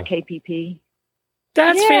 Thanks, KPP.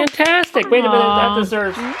 That's fantastic. Wait a minute. That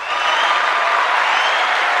deserves...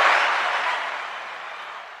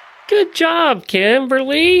 Good job,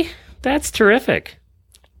 Kimberly. That's terrific.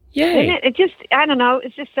 Yay. And it just, I don't know,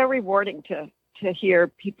 it's just so rewarding to hear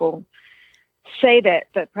people say that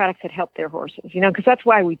the products had helped their horses, because that's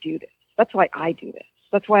why we do this. That's why I do this.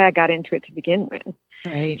 That's why I got into it to begin with.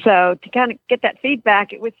 Right. So to kind of get that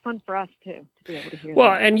feedback, it was fun for us too, to be able to hear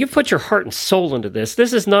that. And you put your heart and soul into this.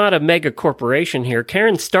 This is not a mega corporation here.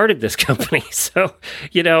 Karen started this company. So,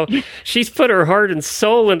 she's put her heart and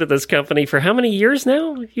soul into this company for how many years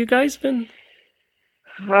now? You guys been?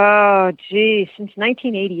 Oh, geez, since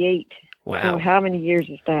 1988. Wow. So how many years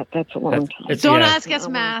is that? That's a long time. Don't ask us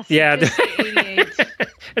math. Yeah. Just 88.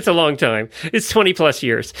 It's a long time. It's 20 plus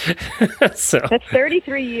years. So that's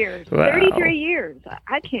 33 years. Wow. 33 years.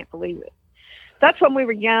 I can't believe it. That's when we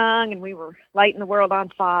were young and we were lighting the world on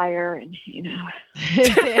fire and,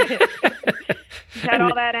 had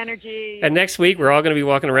all that energy. And next week, we're all going to be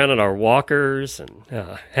walking around on our walkers and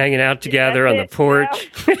hanging out together on the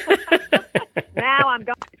porch. Now I'm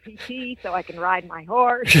going to PT so I can ride my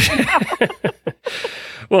horse.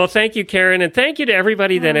 Well, thank you, Karen. And thank you to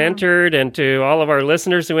everybody that entered and to all of our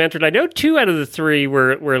listeners who entered. I know 2 out of the 3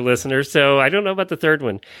 were listeners, so I don't know about the third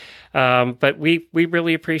one. But we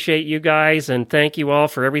really appreciate you guys, and thank you all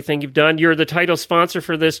for everything you've done. You're the title sponsor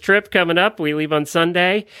for this trip coming up. We leave on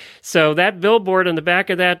Sunday. So that billboard on the back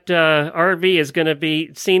of that RV is going to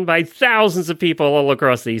be seen by thousands of people all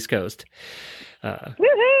across the East Coast.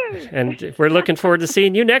 And we're looking forward to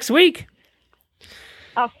seeing you next week.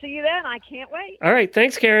 I'll see you then. I can't wait. All right.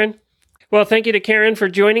 Thanks, Karen. Well, thank you to Karen for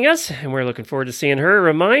joining us, and we're looking forward to seeing her. A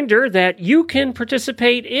reminder that you can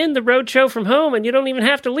participate in the roadshow from home, and you don't even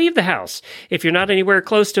have to leave the house. If you're not anywhere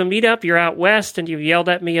close to a meetup, you're out west, and you've yelled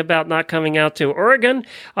at me about not coming out to Oregon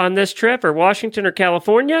on this trip, or Washington or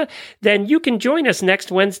California, then you can join us next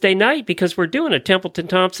Wednesday night, because we're doing a Templeton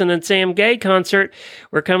Thompson and Sam Gay concert.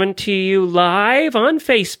 We're coming to you live on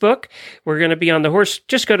Facebook. We're going to be on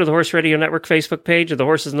just go to the Horse Radio Network Facebook page, or the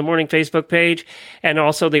Horses in the Morning Facebook page, and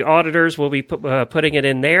also the Auditors we'll be putting it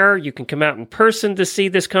in there. You can come out in person to see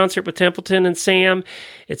this concert with Templeton and Sam.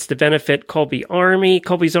 It's to benefit Colby's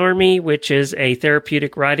Army, which is a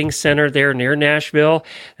therapeutic riding center there near Nashville.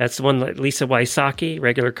 That's the one that Lisa Wysocki,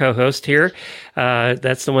 regular co-host here,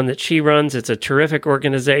 that's the one that she runs. It's a terrific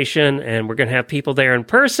organization, and we're going to have people there in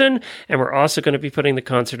person, and we're also going to be putting the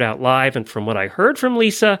concert out live. And from what I heard from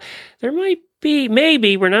Lisa, there might be,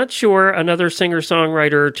 maybe, we're not sure, another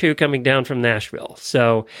singer-songwriter or two coming down from Nashville.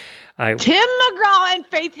 So Tim McGraw and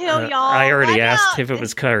Faith Hill, y'all. I already asked if it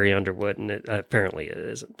was Carrie Underwood, and apparently it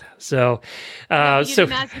isn't. So, you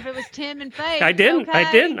didn't ask if it was Tim and Faith. I didn't. Okay.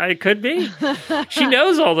 I didn't. It could be. She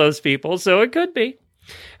knows all those people, so it could be.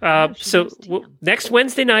 Next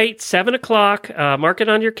Wednesday night, 7:00, mark it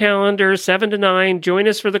on your calendar, 7 to 9. Join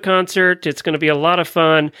us for the concert. It's going to be a lot of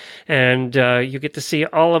fun, and you get to see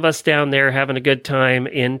all of us down there having a good time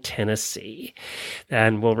in Tennessee.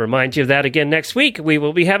 And we'll remind you of that again next week. We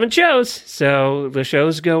will be having shows, so the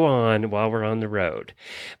shows go on while we're on the road.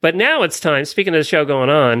 But now it's time, speaking of the show going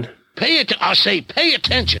on, pay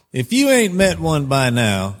attention. If you ain't met one by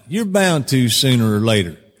now, you're bound to sooner or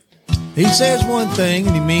later. He says one thing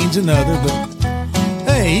and he means another, but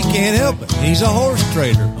hey, he can't help it. He's a horse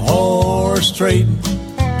trader. Horse trading.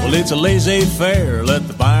 Well, it's a laissez-faire. Let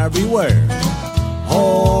the buyer beware.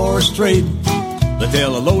 Horse trading. They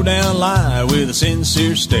tell a low-down lie with a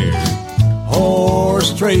sincere stare.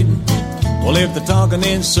 Horse trading. Well, if they're talking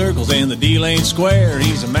in circles and the deal ain't square,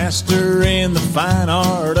 he's a master in the fine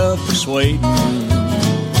art of persuading.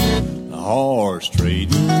 Horse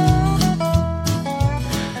trading.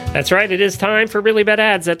 That's right. It is time for Really Bad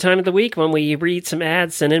Ads, that time of the week when we read some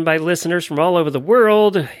ads sent in by listeners from all over the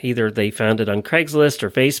world. Either they found it on Craigslist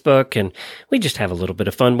or Facebook, and we just have a little bit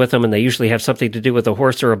of fun with them, and they usually have something to do with a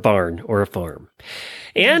horse or a barn or a farm.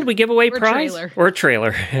 And we give away prizes. Or a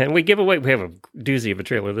trailer. And we have a doozy of a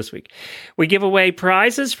trailer this week. We give away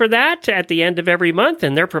prizes for that at the end of every month,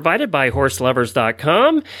 and they're provided by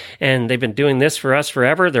horselovers.com. And they've been doing this for us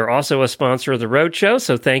forever. They're also a sponsor of the Road Show,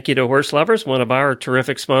 so thank you to Horse Lovers, one of our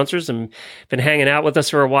terrific sponsors, and been hanging out with us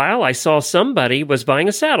for a while. I saw somebody was buying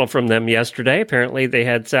a saddle from them yesterday. Apparently they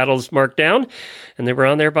had saddles marked down, and they were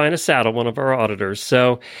on there buying a saddle, one of our auditors.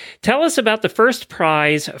 So tell us about the first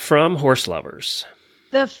prize from Horse Lovers.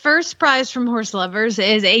 The first prize from Horse Lovers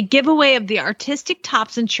is a giveaway of the artistic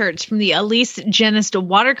tops and shirts from the Elise Genist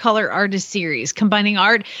Watercolor Artist Series. Combining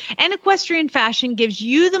art and equestrian fashion gives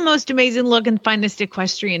you the most amazing look and finest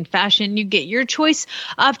equestrian fashion. You get your choice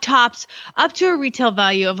of tops up to a retail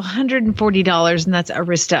value of $140, and that's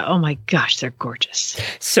Arista. Oh my gosh, they're gorgeous.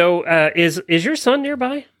 So is your son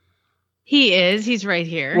nearby? He is. He's right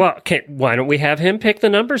here. Well, why don't we have him pick the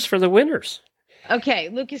numbers for the winners? Okay,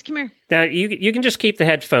 Lucas, come here. Now, you can just keep the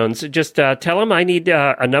headphones. Just tell him I need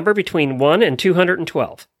a number between 1 and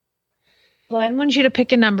 212. Glenn wants you to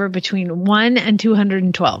pick a number between 1 and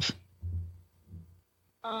 212.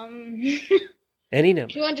 Any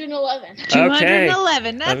number. 211.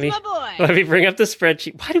 211. That's my boy. Let me bring up the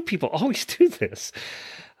spreadsheet. Why do people always do this?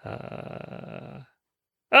 Oh,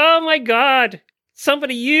 my God.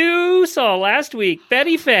 Somebody you saw last week,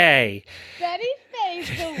 Betty Faye. Betty Faye's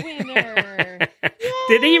the winner.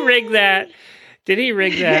 Did he rig that?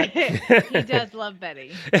 He does love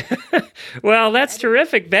Betty. Well, that's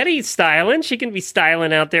terrific. Betty's styling. She can be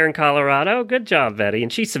styling out there in Colorado. Good job, Betty.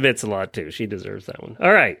 And she submits a lot, too. She deserves that one.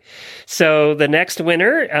 All right. So the next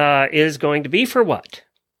winner is going to be for what?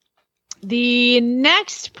 The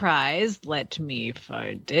next prize, let me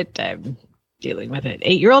find it. I'm dealing with it.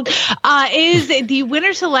 8-year-old is the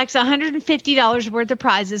winner selects $150 worth of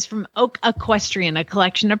prizes from Oak Equestrian, a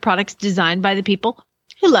collection of products designed by the people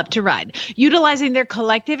who love to ride. Utilizing their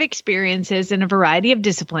collective experiences in a variety of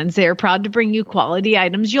disciplines, they are proud to bring you quality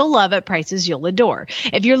items you'll love at prices you'll adore.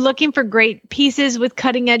 If you're looking for great pieces with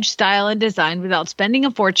cutting-edge style and design without spending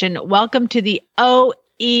a fortune, welcome to the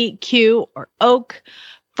OEQ, or Oak.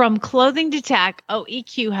 From clothing to tack,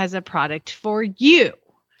 OEQ has a product for you.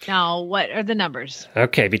 Now, what are the numbers?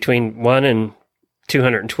 Okay, between 1 and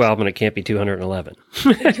 212, and it can't be 211.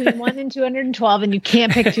 Between 1 and 212, and you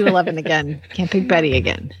can't pick 211 again. Can't pick Betty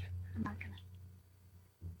again.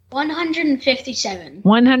 157.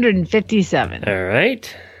 157. All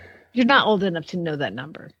right. You're not old enough to know that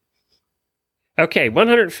number. Okay,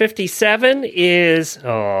 157 is,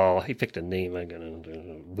 he picked a name I'm going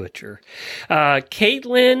to butcher.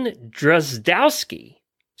 Caitlin Drozdowski.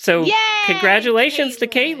 So Yay, congratulations to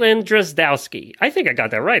Caitlin Drozdowski. I think I got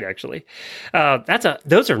that right, actually.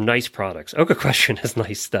 Those are nice products. Oka Question has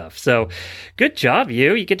nice stuff. So good job,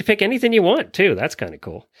 you. You get to pick anything you want, too. That's kind of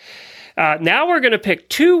cool. Now we're going to pick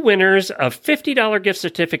 2 winners of $50 gift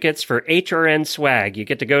certificates for HRN Swag. You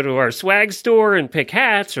get to go to our swag store and pick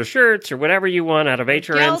hats or shirts or whatever you want out of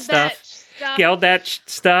HRN stuff. Geld that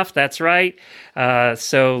stuff. That's right.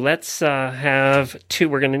 So let's have 2.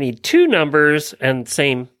 We're going to need 2 numbers and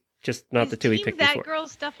same, just not the 2 we picked before. Team That Girl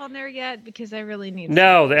stuff on there yet? Because I really need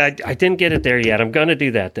No, I didn't get it there yet. I'm going to do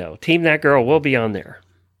that, though. Team That Girl will be on there.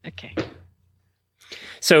 Okay.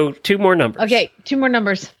 So 2 more numbers. Okay, 2 more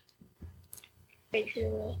numbers.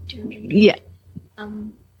 Yeah.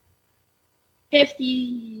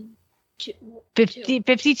 52.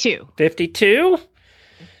 52. 52.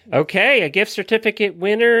 Okay, a gift certificate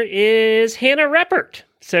winner is Hannah Reppert.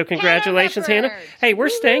 So congratulations, Hannah. Hey, we're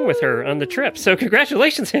staying with her on the trip. So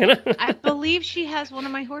congratulations, Hannah. I believe she has one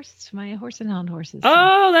of my horses, my horse and hound horses.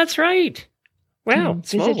 Oh, that's right. Wow,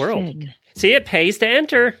 small world. Finn. See, it pays to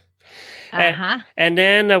enter. Uh-huh. And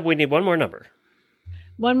then we need 1 more number.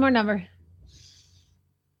 1 more number.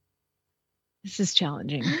 This is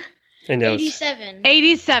challenging. I know. 87.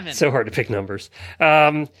 87. So hard to pick numbers.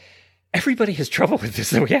 Everybody has trouble with this,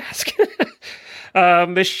 so we ask.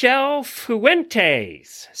 Michelle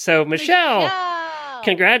Fuentes. So, Michelle,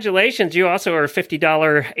 congratulations. You also are a $50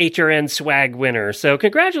 HRN swag winner. So,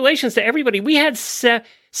 congratulations to everybody. We had 7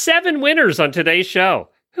 winners on today's show.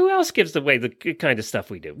 Who else gives away the good kind of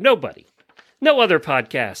stuff we do? Nobody. No other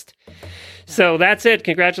podcast. So that's it.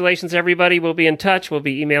 Congratulations, everybody. We'll be in touch. We'll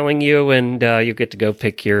be emailing you, and you get to go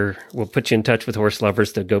pick we'll put you in touch with horse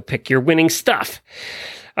lovers to go pick your winning stuff.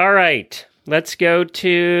 All right. Let's go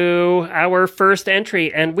to our first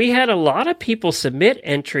entry. And we had a lot of people submit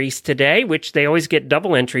entries today, which they always get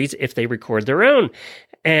double entries if they record their own.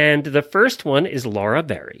 And the first one is Laura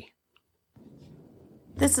Berry.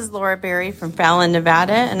 This is Laura Berry from Fallon,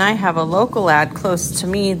 Nevada, and I have a local ad close to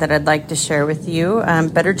me that I'd like to share with you.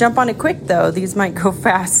 Better jump on it quick, though. These might go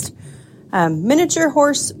fast. Miniature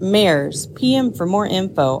horse mares. PM for more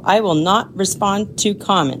info. I will not respond to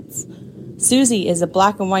comments. Susie is a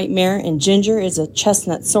black and white mare, and Ginger is a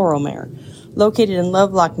chestnut sorrel mare. Located in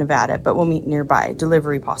Lovelock, Nevada, but we'll meet nearby.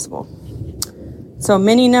 Delivery possible. So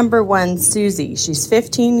mini number 1, Susie. She's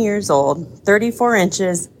 15 years old, 34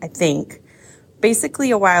 inches, I think. Basically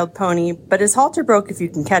a wild pony, but his halter broke if you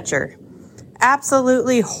can catch her.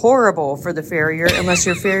 Absolutely horrible for the farrier unless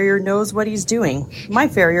your farrier knows what he's doing. My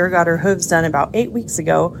farrier got her hooves done about 8 weeks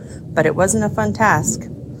ago, but it wasn't a fun task.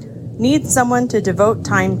 Needs someone to devote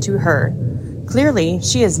time to her. Clearly,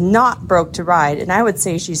 she is not broke to ride, and I would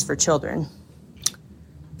say she's for children.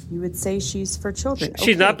 You would say she's for children.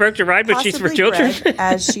 She's not broke to ride, but she's for children? Bred,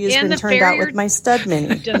 as she has been turned out with my stud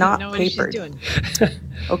mini, not papered.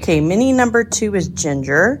 Okay, mini number 2 is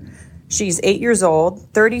Ginger. She's 8 years old,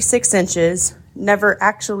 36 inches, never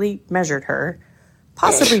actually measured her.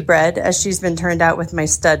 Possibly bred, as she's been turned out with my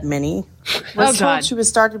stud mini. Was told she was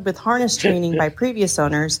started with harness training by previous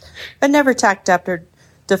owners, but never tacked up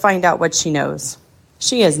to find out what she knows.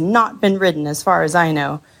 She has not been ridden as far as I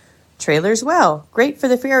know. Trailer's well, great for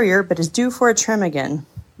the farrier, but is due for a trim again.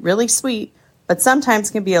 Really sweet, but sometimes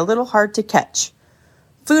can be a little hard to catch.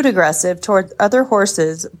 Food aggressive toward other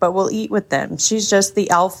horses, but will eat with them. She's just the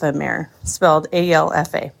alpha mare, spelled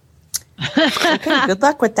ALFA. Okay, good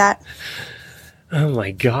luck with that. Oh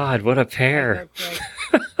my God, what a pair.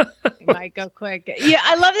 Might go quick. Yeah,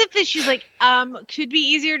 I love that she's like, could be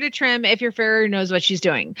easier to trim if your farrier knows what she's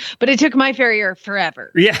doing. But it took my farrier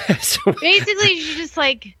forever. Yeah. Basically, she's just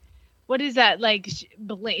like, what is that? Like,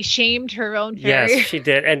 shamed her own farrier? Yes, she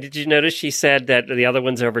did. And did you notice she said that the other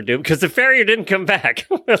one's overdue? Because the farrier didn't come back.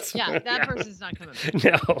 That person's not coming back.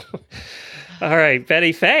 No. All right.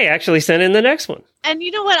 Betty Faye actually sent in the next one. And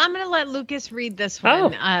you know what? I'm going to let Lucas read this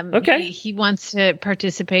one. Okay. He wants to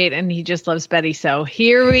participate, and he just loves Betty. So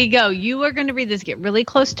here we go. You are going to read this. Get really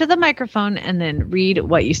close to the microphone, and then read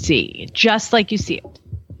what you see, just like you see it.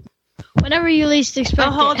 Whenever you least expect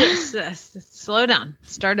it. Hold it. Slow down.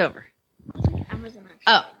 Start over.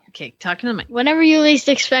 Oh, okay. Talking to the mic. Whenever you least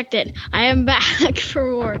expect it, I am back for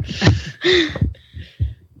more.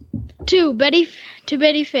 To Betty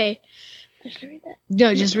Faye. Just read that.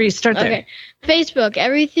 No, just read. Start there. Okay. Facebook,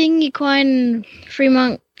 everything equine,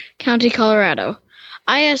 Fremont County, Colorado.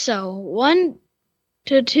 ISO 1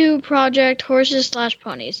 to 2 project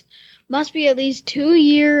horses/ponies. Must be at least 2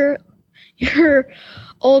 year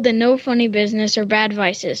old and no funny business or bad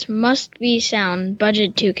vices. Must be sound.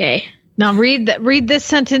 Budget $2K. Now read this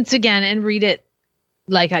sentence again and read it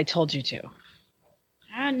like I told you to.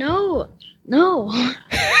 No.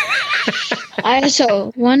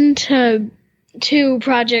 ISO 1 to 2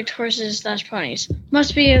 project horses/ponies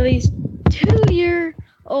must be at least 2-year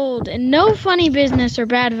old and no funny business or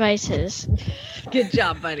bad vices. Good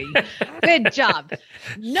job, buddy. Good job.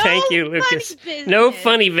 No Thank you, Lucas. No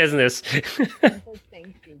funny business.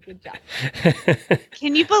 Thank you. Good job.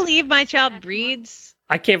 Can you believe my child reads?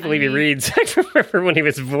 I can't believe he reads. I remember when he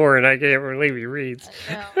was born. I can't believe he reads.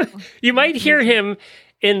 You might hear him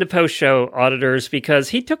in the post-show auditors because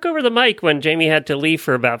he took over the mic when Jamie had to leave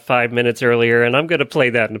for about 5 minutes earlier, and I'm going to play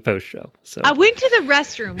that in the post-show. So I went to the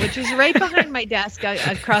restroom, which is right behind my desk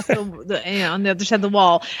across on the other side of the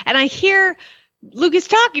wall, and I hear Lucas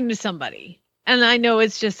talking to somebody, and I know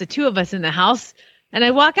it's just the two of us in the house. And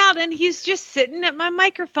I walk out, and he's just sitting at my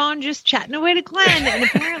microphone, just chatting away to Glenn. And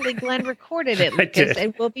apparently, Glenn recorded it, Lucas,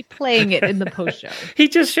 and we'll be playing it in the post show. He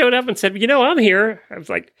just showed up and said, I'm here. I was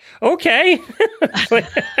like, okay.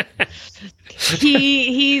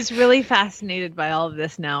 He's really fascinated by all of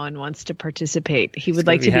this now and wants to participate. He would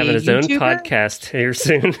like to be having his YouTuber. own podcast here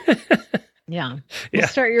soon. Yeah. We'll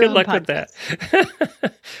start your Good own luck podcast. with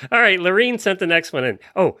that. All right. Lorene sent the next one in.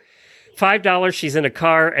 Oh, $5. She's in a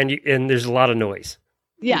car and there's a lot of noise.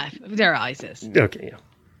 Yeah, there always is. Okay. Yeah.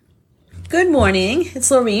 Good morning.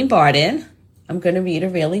 It's Lorene Barden. I'm going to read a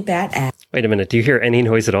really bad ad. Wait a minute. Do you hear any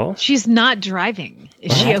noise at all? She's not driving.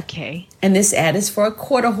 Is she okay? And this ad is for a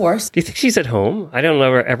quarter horse. Do you think she's at home? I don't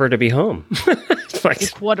know her ever to be home.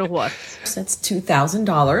 It's quarter horse. That's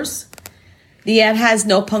 $2,000. The ad has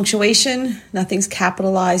no punctuation. Nothing's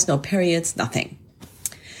capitalized. No periods. Nothing.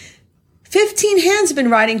 15 hands have been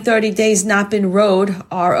riding 30 days, not been rode,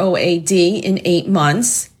 R-O-A-D, in 8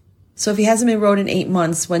 months. So if he hasn't been rode in 8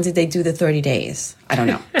 months, when did they do the 30 days? I don't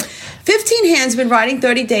know. 15 hands been riding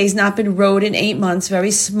 30 days, not been rode in 8 months.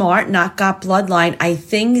 Very smart, not got bloodline. I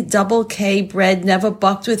think double K bred, never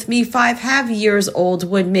bucked with me. 5 years old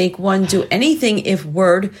would make one do anything if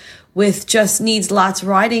word with just needs lots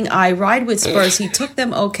riding. I ride with spurs. He took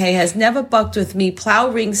them okay. Has never bucked with me. Plow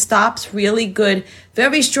ring stops really good.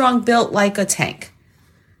 Very strong, built like a tank.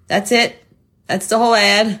 That's it. That's the whole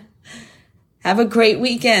ad. Have a great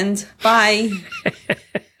weekend. Bye.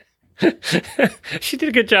 She did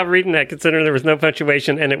a good job reading that, considering there was no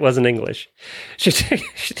punctuation and it wasn't English. She did a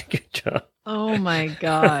good job. Oh my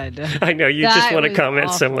God. I know you just want to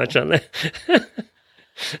comment so much on that.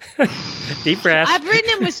 Deep breath. I've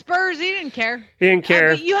ridden him with spurs. He didn't care. He didn't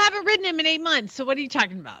care. You haven't ridden him in 8 months. So what are you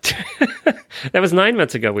talking about? That was 9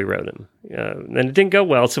 months ago we rode him. And it didn't go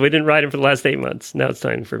well, so we didn't ride him for the last 8 months. Now it's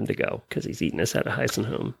time for him to go because he's eating us out of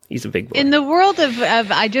Heisenhome. He's a big boy. In the world of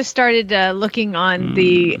I just started looking on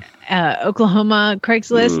the Oklahoma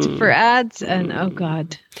Craigslist for ads, and oh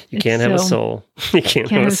God. You can't have a soul. You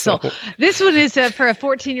can't have a soul. This one is for a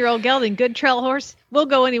 14-year-old gelding. Good trail horse. Will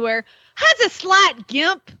go anywhere. Has a slight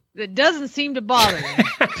gimp that doesn't seem to bother him.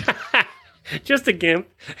 Just a gimp.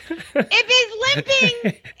 If he's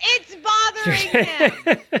limping, it's bothering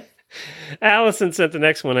him. Allison sent the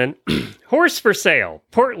next one in. Horse for sale,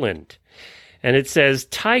 Portland. And it says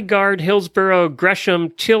Tigard, Hillsborough, Gresham,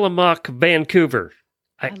 Tillamook, Vancouver.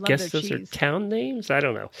 I guess those are town names? I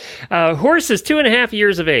don't know. Horse is 2.5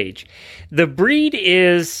 years of age. The breed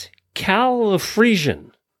is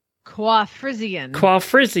Califresian.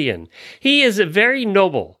 Quafrisian. He is a very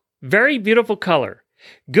noble, very beautiful color.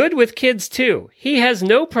 Good with kids, too. He has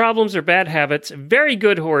no problems or bad habits. Very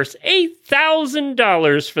good horse.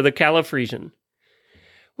 $8,000 for the Califresian.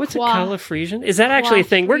 What's a Califresian? Is that actually a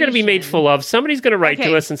thing? We're going to be made full of. Somebody's going to write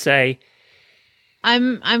to us and say,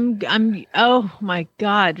 oh my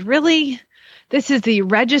God, really? This is the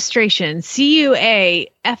registration.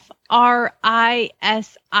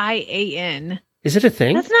 Cuafrisian. Is it a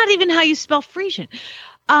thing? That's not even how you spell Frisian.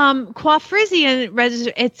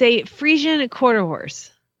 Quafrisian, it's a Frisian quarter horse.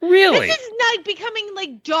 Really? This is not becoming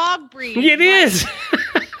like dog breed. It is.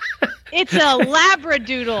 It's a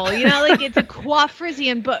Labradoodle, it's a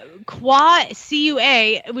Quafrisian, but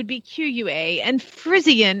C-U-A, it would be Q-U-A, and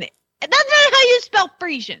Frisian, that's not how you spell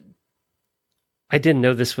Frisian. I didn't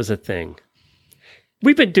know this was a thing.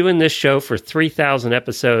 We've been doing this show for 3,000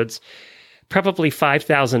 episodes. Probably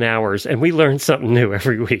 5,000 hours, and we learn something new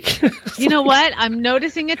every week. You know what? I'm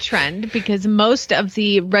noticing a trend because most of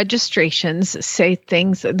the registrations say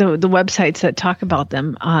things, the websites that talk about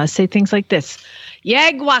them say things like this.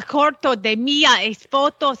 Yegua corto de mia es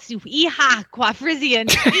foto su hija Quafrisian.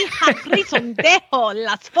 Hija prisondejo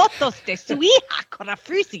las fotos de su hija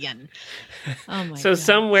Quafrisian. Oh my So God.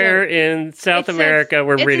 somewhere in South America,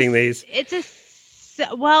 we're reading these. It's just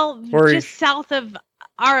south of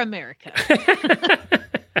our America.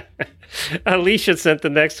 Alicia sent the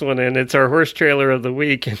next one in. It's our horse trailer of the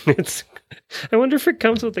week, and I wonder if it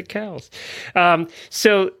comes with the cows.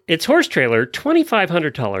 So it's horse trailer,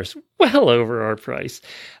 $2,500, well over our price.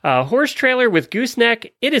 Horse trailer with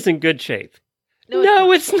gooseneck. It is in good shape.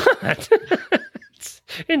 No, it's not. It's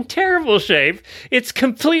in terrible shape. It's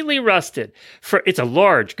completely rusted. It's a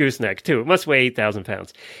large gooseneck, too. It must weigh 8,000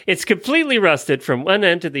 pounds. It's completely rusted from one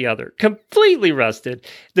end to the other. Completely rusted.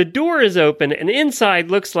 The door is open, and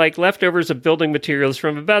inside looks like leftovers of building materials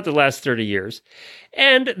from about the last 30 years.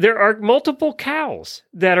 And there are multiple cows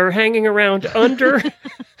that are hanging around under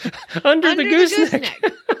the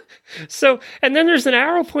gooseneck. So, and then there's an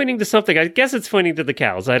arrow pointing to something. I guess it's pointing to the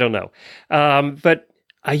cows. I don't know.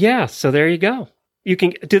 Yeah, so there you go.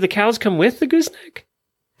 Do the cows come with the gooseneck?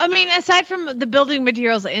 I mean, aside from the building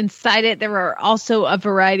materials inside it, there are also a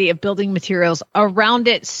variety of building materials around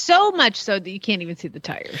it, so much so that you can't even see the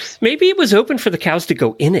tires. Maybe it was open for the cows to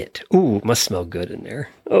go in it. Ooh, it must smell good in there.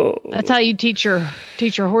 Oh, that's how you teach your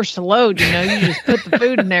horse to load. You just put the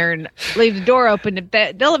food in there and leave the door open.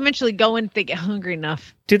 They'll eventually go in if they get hungry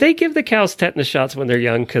enough. Do they give the cows tetanus shots when they're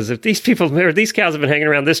young? Because if these cows have been hanging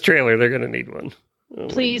around this trailer, they're going to need one. Oh,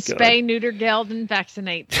 please spay, neuter, geld, and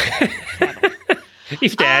vaccinate. You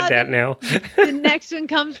have to add that now. The next one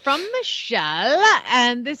comes from Michelle,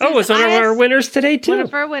 and this is it's one of our winners today too. One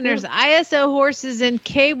of our winners, ISO horses in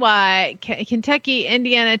KY, Kentucky,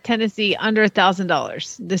 Indiana, Tennessee, under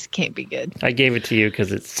 $1,000. This can't be good. I gave it to you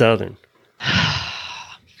because it's Southern.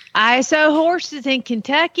 ISO horses in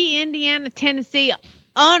Kentucky, Indiana, Tennessee,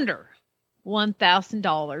 under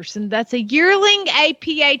 $1,000, and that's a yearling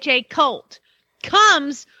APHA colt.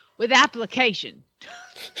 Comes with application.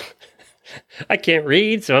 I can't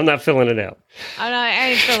read, so I'm not filling it out.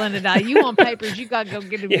 I ain't filling it out. You want papers, you got to go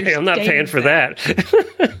get them. Yeah, I'm not paying for that.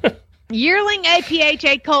 Yearling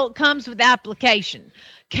APHA colt comes with application.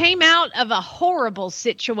 Came out of a horrible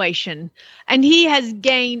situation, and he has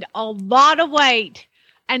gained a lot of weight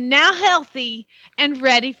and now healthy and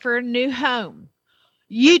ready for a new home.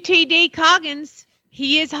 UTD Coggins,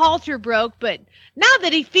 he is halter broke, but now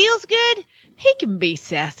that he feels good, he can be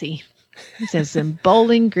sassy. He says in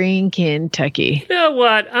Bowling Green, Kentucky. You know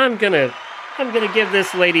what? I'm gonna give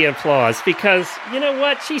this lady applause because you know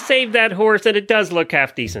what? She saved that horse, and it does look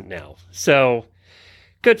half decent now. So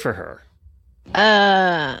good for her.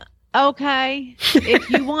 Okay. If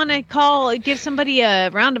you want to give somebody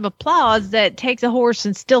a round of applause that takes a horse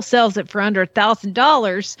and still sells it for under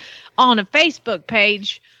 $1,000 on a Facebook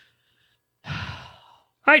page.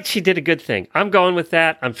 All right, she did a good thing. I'm going with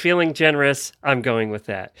that. I'm feeling generous. I'm going with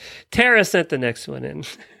that. Tara sent the next one in.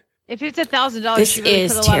 If it's $1,000, this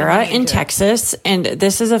is Tara in Texas, and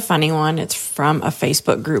this is a funny one. It's from a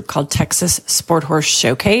Facebook group called Texas Sport Horse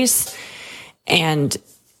Showcase, and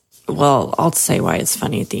well, I'll say why it's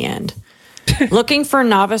funny at the end. Looking for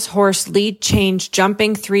novice horse lead change,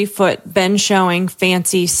 jumping 3-foot, bend showing,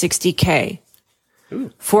 fancy, $60K.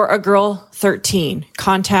 Ooh. For a girl, 13.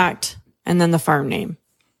 Contact and then the farm name.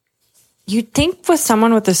 You'd think with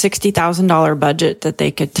someone with a $60,000 budget that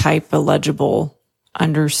they could type a legible,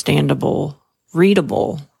 understandable,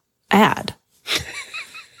 readable ad.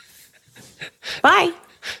 Bye.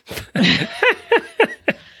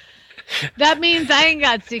 That means I ain't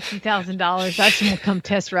got $60,000. I just want to come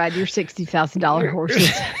test ride your $60,000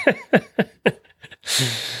 horses.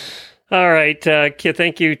 All right.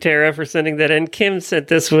 Thank you, Tara, for sending that in. Kim sent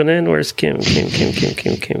this one in. Where's Kim?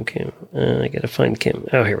 Kim. I got to find Kim.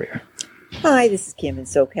 Oh, here we are. Hi, this is Kim in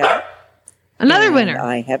SoCal. Another winner.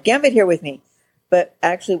 I have Gambit here with me. But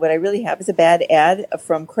actually, what I really have is a bad ad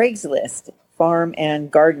from Craigslist, Farm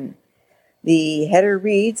and Garden. The header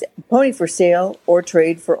reads, pony for sale or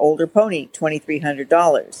trade for older pony,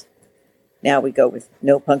 $2,300. Now we go with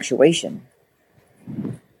no punctuation.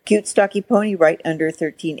 Cute stocky pony right under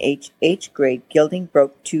 13H grade gilding,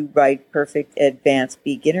 broke to ride perfect, advanced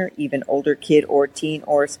beginner, even older kid or teen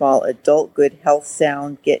or small adult, good health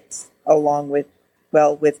sound, gets along with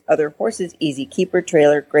other horses, easy keeper,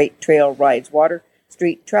 trailer, great trail rides, water,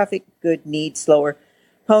 street traffic, good need, slower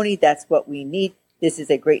pony, that's what we need. This is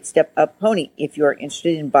a great step up pony. If you are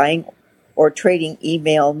interested in buying or trading,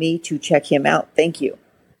 email me to check him out. Thank you.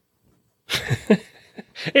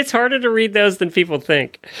 It's harder to read those than people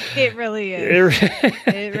think. It really is.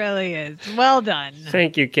 It really is. Well done.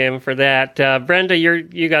 Thank you, Kim, for that. Brenda,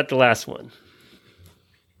 you got the last one.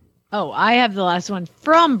 Oh, I have the last one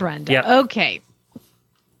from Brenda. Yep. Okay.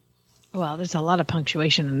 Well, there's a lot of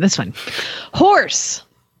punctuation in this one. Horse,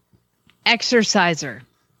 exerciser,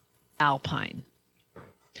 alpine.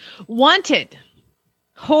 Wanted,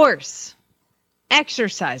 horse,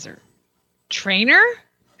 exerciser, trainer?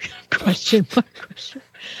 Question mark.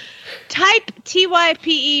 Type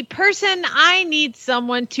TYPE person. I need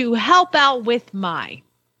someone to help out with my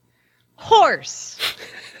horse.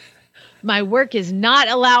 My work is not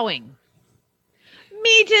allowing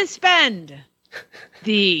me to spend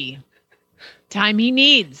the time he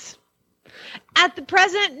needs. At the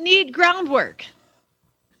present, need groundwork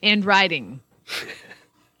and riding.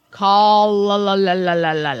 Call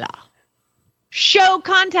la. Show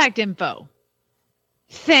contact info.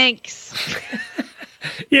 Thanks.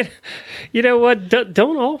 Yeah, you know what?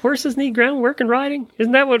 Don't all horses need groundwork and riding?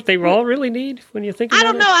 Isn't that what they all really need when you think about it?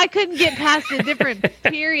 I don't know. I couldn't get past the different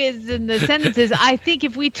periods in the sentences. I think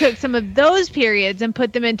if we took some of those periods and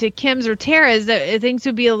put them into Kim's or Tara's, things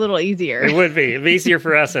would be a little easier. It would be. It'd be easier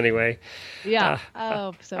for us anyway. Yeah.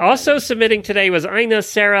 Also submitting today was Ina,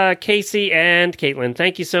 Sarah, Casey, and Caitlin.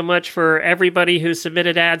 Thank you so much for everybody who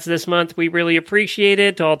submitted ads this month. We really appreciate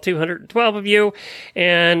it, all 212 of you.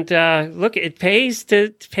 And look, it pays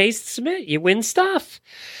to submit. You win stuff.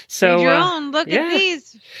 So read your own. Look at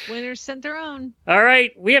these. Winners sent their own. All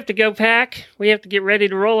right. We have to go pack. We have to get ready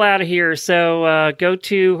to roll out of here. So go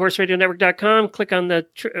to horseradionetwork.com. Click on the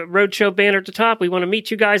Roadshow banner at the top. We want to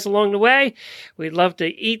meet you guys along the way. We'd love to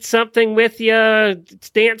eat something with you,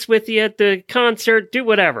 dance with you at the concert, do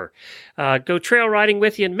whatever. Go trail riding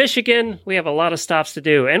with you in Michigan. We have a lot of stops to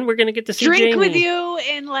do. And we're going to get to see Drink Jamie. with you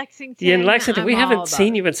in Lexington. In Lexington. We haven't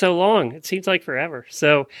seen you in so long. It seems like forever.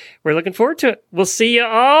 So we're looking forward to it. We'll see you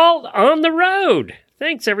all on the road.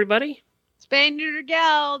 Thanks, everybody. Spaniard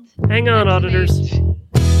Geld. Hang on, auditors.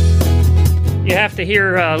 You have to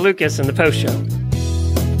hear Lucas in the post show.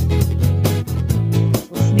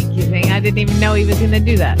 Sneaky thing. I didn't even know he was going to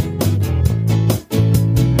do that.